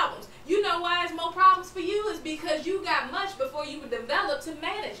 more problems. You know why it's more problems for you? Is because you got much before you were developed to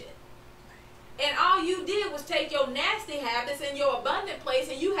manage it. And all you did was take your nasty habits and your abundant place,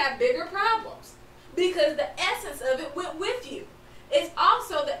 and you have bigger problems because the essence of it went with you. It's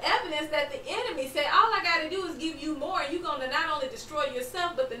also the evidence that the enemy said, all I got to do is give you more, and you're going to not only destroy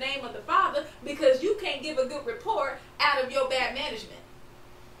yourself, but the name of the Father, because you can't give a good report out of your bad management.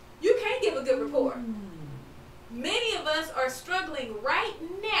 You can't give a good report. Many of us are struggling right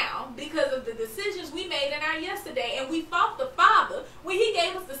now because of the decisions we made in our yesterday, and we fought the Father when he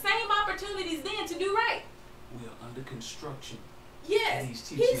gave us the same opportunities then to do right. We are under construction. Yes.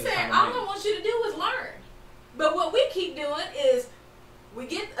 He said, all I want you to do is learn. But what we keep doing is we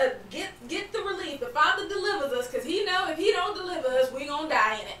get the relief. The Father delivers us because he knows if he don't deliver us, we're going to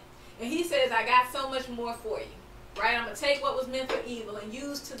die in it. And he says, I got so much more for you. Right? I'm going to take what was meant for evil and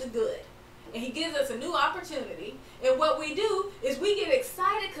use to the good. And he gives us a new opportunity. And what we do is we get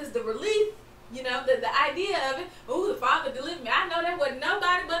excited because the relief, you know, the idea of it, oh, the Father delivered me. I know that wasn't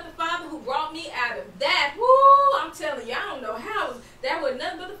nobody but the Father who brought me out of that. Woo, I'm telling you, I don't know how. That was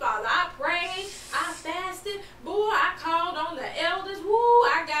nothing but the Father. I prayed. I fasted. Boy, I called on the elders. Woo,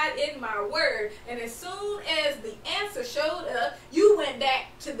 I got in my word. And as soon as the answer showed up, you went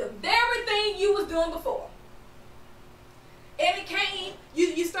back to the very thing you was doing before. And it came,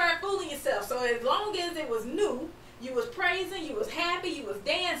 you started fooling yourself. So as long as it was new, you was praising, you was happy, you was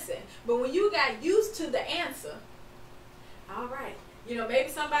dancing. But when you got used to the answer, all right, you know, maybe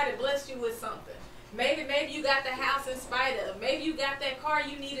somebody blessed you with something. Maybe you got the house in spite of. Maybe you got that car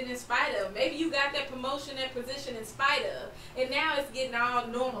you needed in spite of. Maybe you got that promotion, that position in spite of. And now it's getting all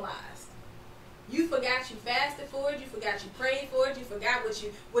normalized. You forgot you fasted for it. You forgot you prayed for it. You forgot what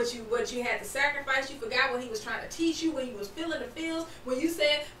you had to sacrifice. You forgot what he was trying to teach you when you was feeling the feels. When you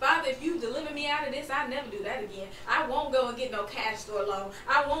said, Father, if you deliver me out of this, I'll never do that again. I won't go and get no cash store loan.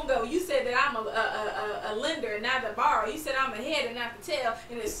 I won't go. You said that I'm a lender and not a borrower. You said I'm a head and not the tail.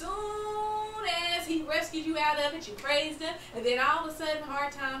 And as soon as he rescued you out of it, you praised him. And then all of a sudden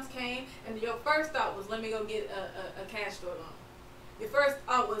hard times came. And your first thought was, let me go get a cash store loan. Your first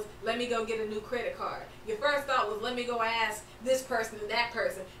thought was, let me go get a new credit card. Your first thought was, let me go ask this person and that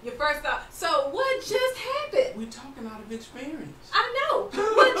person. Your first thought, so what just happened? We're talking out of experience. I know.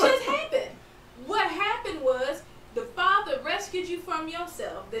 What just happened? What happened was the Father rescued you from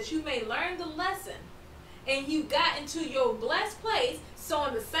yourself that you may learn the lesson. And you got into your blessed place,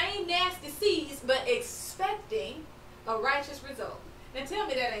 sowing the same nasty seeds, but expecting a righteous result. Now tell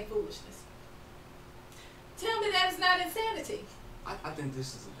me that ain't foolishness. Tell me that it's not insanity. I think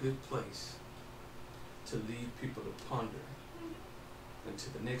this is a good place to leave people to ponder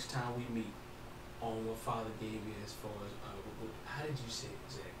until the next time we meet on what Father gave you as far as, how did you say it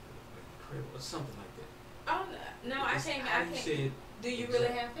exactly? Incredible, or something like that. Oh no, I can't. Said, do you really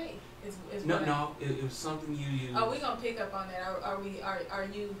have faith? No, it was something you used. Oh, we're gonna pick up on that. Are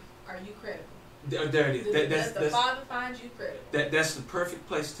you credible? There it is. Does the Father find you credible? That's the perfect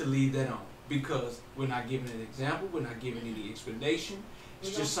place to leave that on, because we're not giving an example, we're not giving any explanation.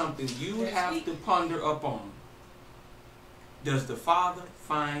 It's just something you have to ponder upon. Does the Father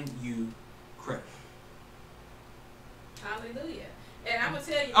find you credible? Hallelujah. And I'm gonna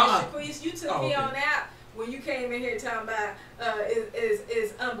tell you, Mr. Priest, you took me on out when you came in here talking about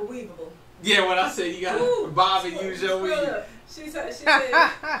is unbelievable. Yeah, when I said you gotta bob and use your weed. She said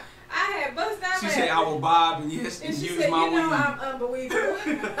I had bust out. She said I will bob and use my weed. I'm unbelievable.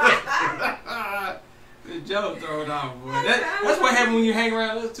 The Joe thrown out, boy. That's what happened when you hang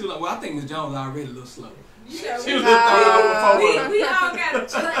around us too. Like, well, I think Miss Jones already a little slow. She was a little thrown out before. We all got a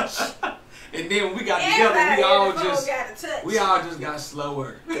touch. And then when we got together, we all just got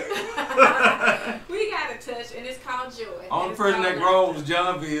slower. We got a touch, and it's called joy. Only person that grows was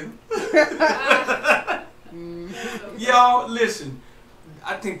Johnville. Y'all, listen.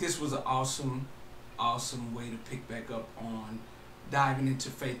 I think this was an awesome way to pick back up on diving into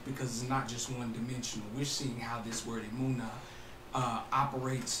faith, because it's not just one dimensional. We're seeing how this word Emunah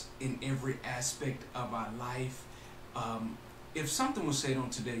operates in every aspect of our life. If something was said on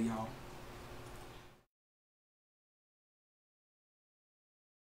today, y'all,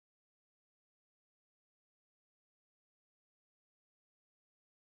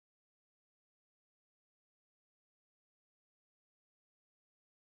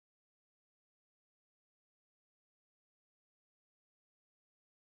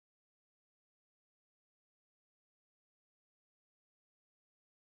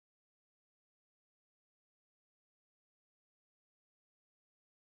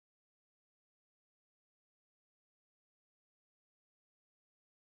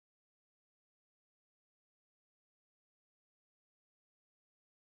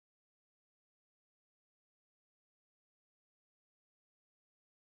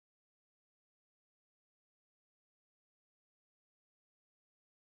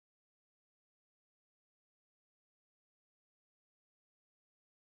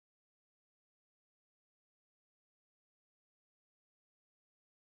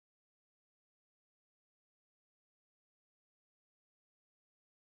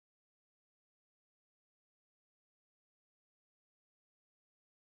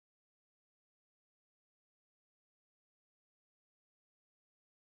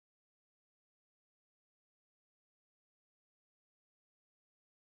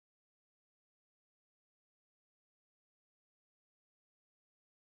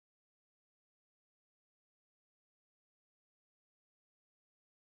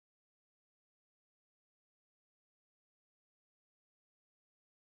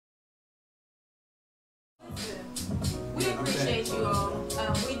 we appreciate you all.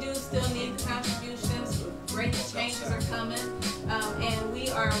 We do still need the contributions. Great changes are coming. And we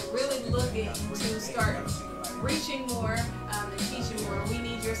are really looking to start reaching more and teaching more. We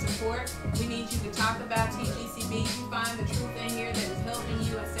need your support. We need you to talk about TGCB. You find the truth in here that is helping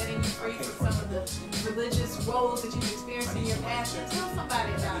you and setting you free from some of the religious woes that you've experienced in your past. And tell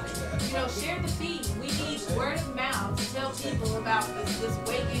somebody about it. You know, share the feed. We need word of mouth to tell people about this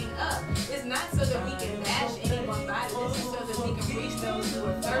waking up. It's not so that we can bash anyone by this. It's so that we can reach those who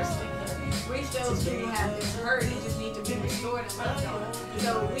are thirsting. Reach those who have been hurt and just need to be restored and loved on.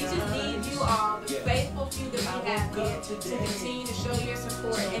 So we just need you all, the faithful few that we have here, to continue to show your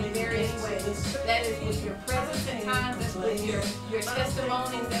support in various ways. That is with your presence at times, that's with your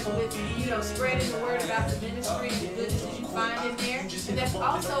testimonies, that's with, you know, spreading the word about the ministry and the goodness that you find in there. And that's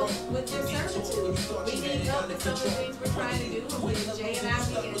also with your servitude. We need help in some of the things we're trying to do. And with Jay and I,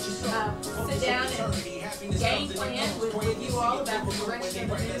 we can sit down and game plan with you all about the direction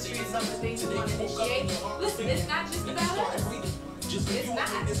of the ministry and some of the things we want to initiate. Listen, it's not just about us. It's not.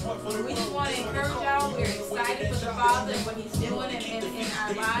 We just want to encourage y'all. We're excited for the Father and what He's doing in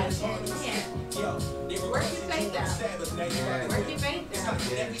our lives. And work your faith out. Work your faith out.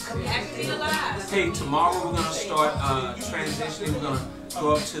 We have to be alive. Hey, tomorrow we're going to start transitioning. We're going to go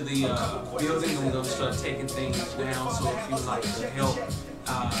up to the building and we're going to start taking things down. So if you'd like to help,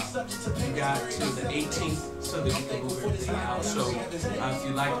 you got to the 18th so that we can move everything out. So if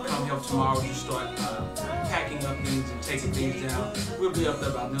you'd like to come help tomorrow, just start packing up things and taking things down. We'll be up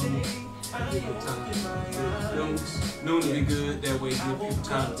there by noon. Noon will be good. That way, give people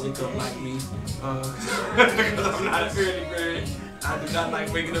time to wake up like me. Because I'm not an early bird. I do not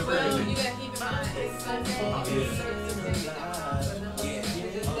like waking up Well, early. you got to keep in mind, it's Sunday. Oh, yeah. Services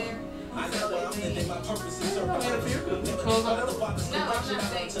are just there. So, clothes off? No, I'm not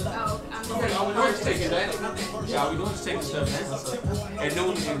saying. Oh, I'm just Okay, all we doing is taking that. Yeah, all we doing is taking stuff down. So at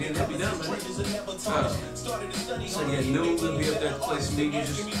noon, and then they'll be done, man. So yeah, noon we'll be up there to play some media,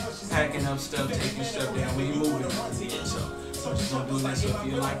 just packing up stuff, taking stuff down. We moving. So we're just gonna do that. So if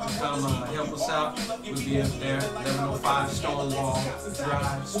you'd like to come help us out, we'll be up there, 1105 Stonewall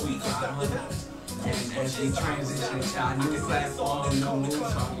Drive, Suite 500. And as we transition to our new platform, no move, so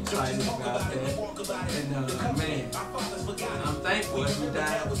I'm excited about that. And man, I'm thankful as we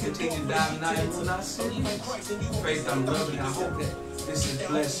continue to dive into our series. Faith, I'm loving it. I hope that this is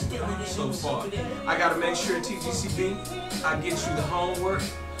blessing so far. I gotta make sure TGCB, I get you the homework.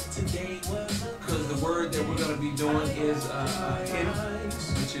 Because the word that we're going to be doing is hidden,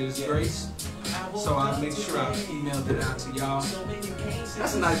 which is grace. So I'll make sure I emailed it out to y'all.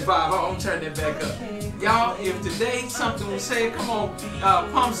 That's a nice vibe. I'm turn that back up. Y'all, if today something was said, come on,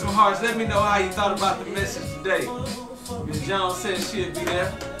 pump some hearts. Let me know how you thought about the message today. Ms. Jones said she'd be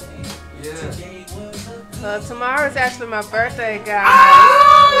there. Yeah. Tomorrow is actually my birthday, guys.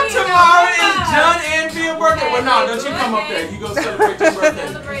 Tomorrow is John and Bill's birthday. Well, no, don't you come up there. You go celebrate your birthday.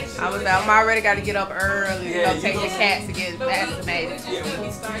 I'm already got to get up early. Yeah, go take the cats to get vaccinated. Yeah,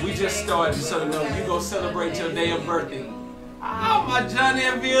 we just started, so no, you go celebrate your day of birthday. Oh, my John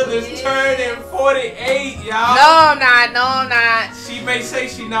and Bill is turning 48, y'all. No, I'm not. She may say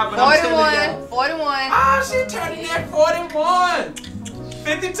she not, but 41, I'm telling you. 41. Oh, she turning at 41.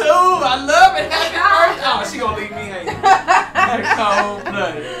 52, I love it. Happy birthday. Oh, she gonna leave me hanging.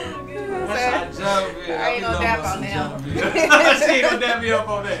 Cold-blooded. That's how John Bill. I ain't gonna dap on that. She ain't gonna dap me up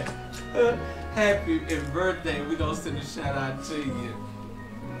on that. Happy birthday. We gonna send a shout out to you.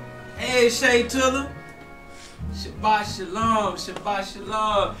 Hey, Shay Tiller. Shabbat Shalom. Shabbat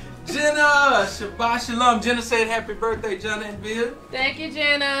Shalom. Jenna. Shabbat Shalom. Jenna said happy birthday, John and Bill. Thank you,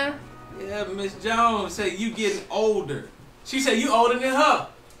 Jenna. Yeah, Miss Jones said you getting older. She said you older than her.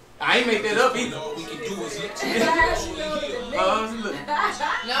 I ain't make that up either. No,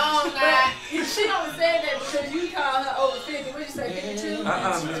 I'm not. She only said that because you call her over 50. What you say, 52?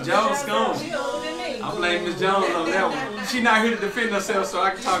 Miss Jones gone. She older than me. I blame Miss Jones on that one. She not here to defend herself, so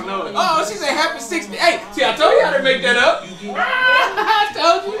I can talk noise. Oh, she said happy 68. See, I told you how to make that up. I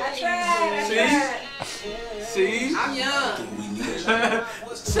told you. I tried. See? I'm young.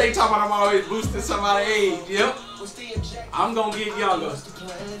 Shay talking about I'm always boosting somebody's age. Yep. I'm gonna get younger.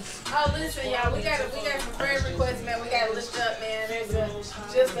 Oh, listen, y'all. We got some prayer requests, man. We gotta lift up, man. There's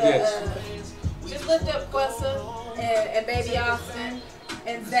just lift up Quessa and baby Austin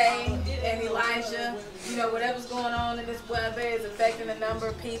and Zay and Elijah. You know, whatever's going on in this weather is affecting a number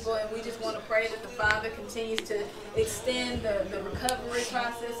of people, and we just want to pray that the Father continues to extend the recovery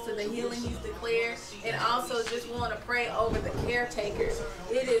process to the healing He's declared, and also just want to pray over the caretakers.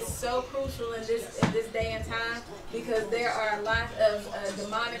 It is so crucial in this day and time because there are a lot of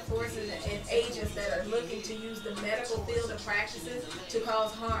demonic forces and agents that are looking to use the medical field and practices to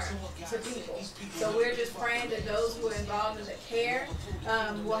cause harm to people. So we're just praying that those who are involved in the care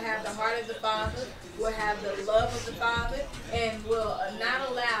will have the heart of the Father, will have the love of the Father, and will not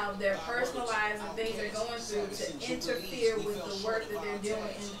allow their personal lives and things they're going through to interfere with the work that they're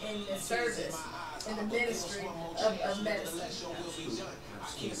doing in the service, in the ministry of medicine.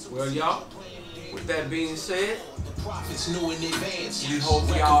 Well, y'all, with that being said, Prophets knew in advance. we hope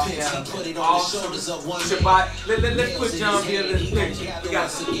y'all have an awesome Shabbat. Let's put John here in this picture. We got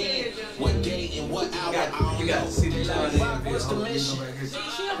to see what day and what hour. you got to see the John here. What's the mission?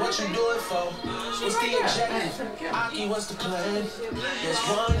 What you doing for? What's the objective? Aki, what's the plan? There's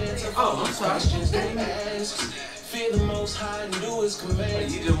one answer for I'm sorry. questions they ask. Fear the Most High and do His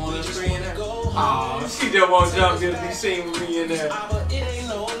command. You just want to screen there? Oh, she just want John here to be seen with me in there.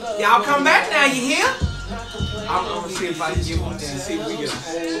 Y'all come back now, you hear? I'm gonna see if I can get one there and see if we get a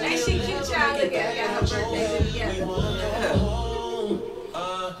whole. Ain't she cute, y'all? Look at her, got her birthday together.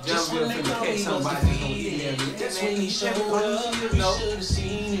 John Bill finna catch somebody that's gonna email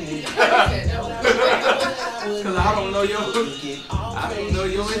me. Cause I don't know your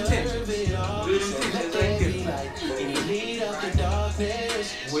intentions. Good intentions ain't good.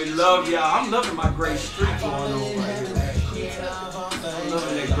 We love y'all. I'm loving my great streak going on right here. I'm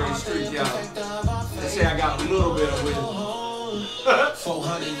loving that great streak, y'all. They say I got a little bit of wisdom.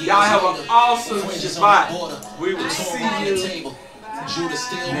 Y'all have an awesome Shabbat. We will see you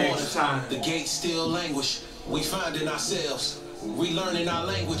next time. The gates still languish. We finding ourselves. We learning our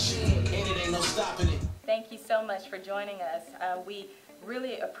language. And it ain't no stopping it. Thank you so much for joining us. We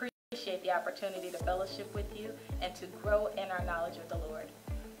really appreciate the opportunity to fellowship with you and to grow in our knowledge of the Lord.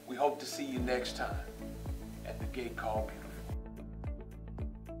 We hope to see you next time at the gate called Beauty.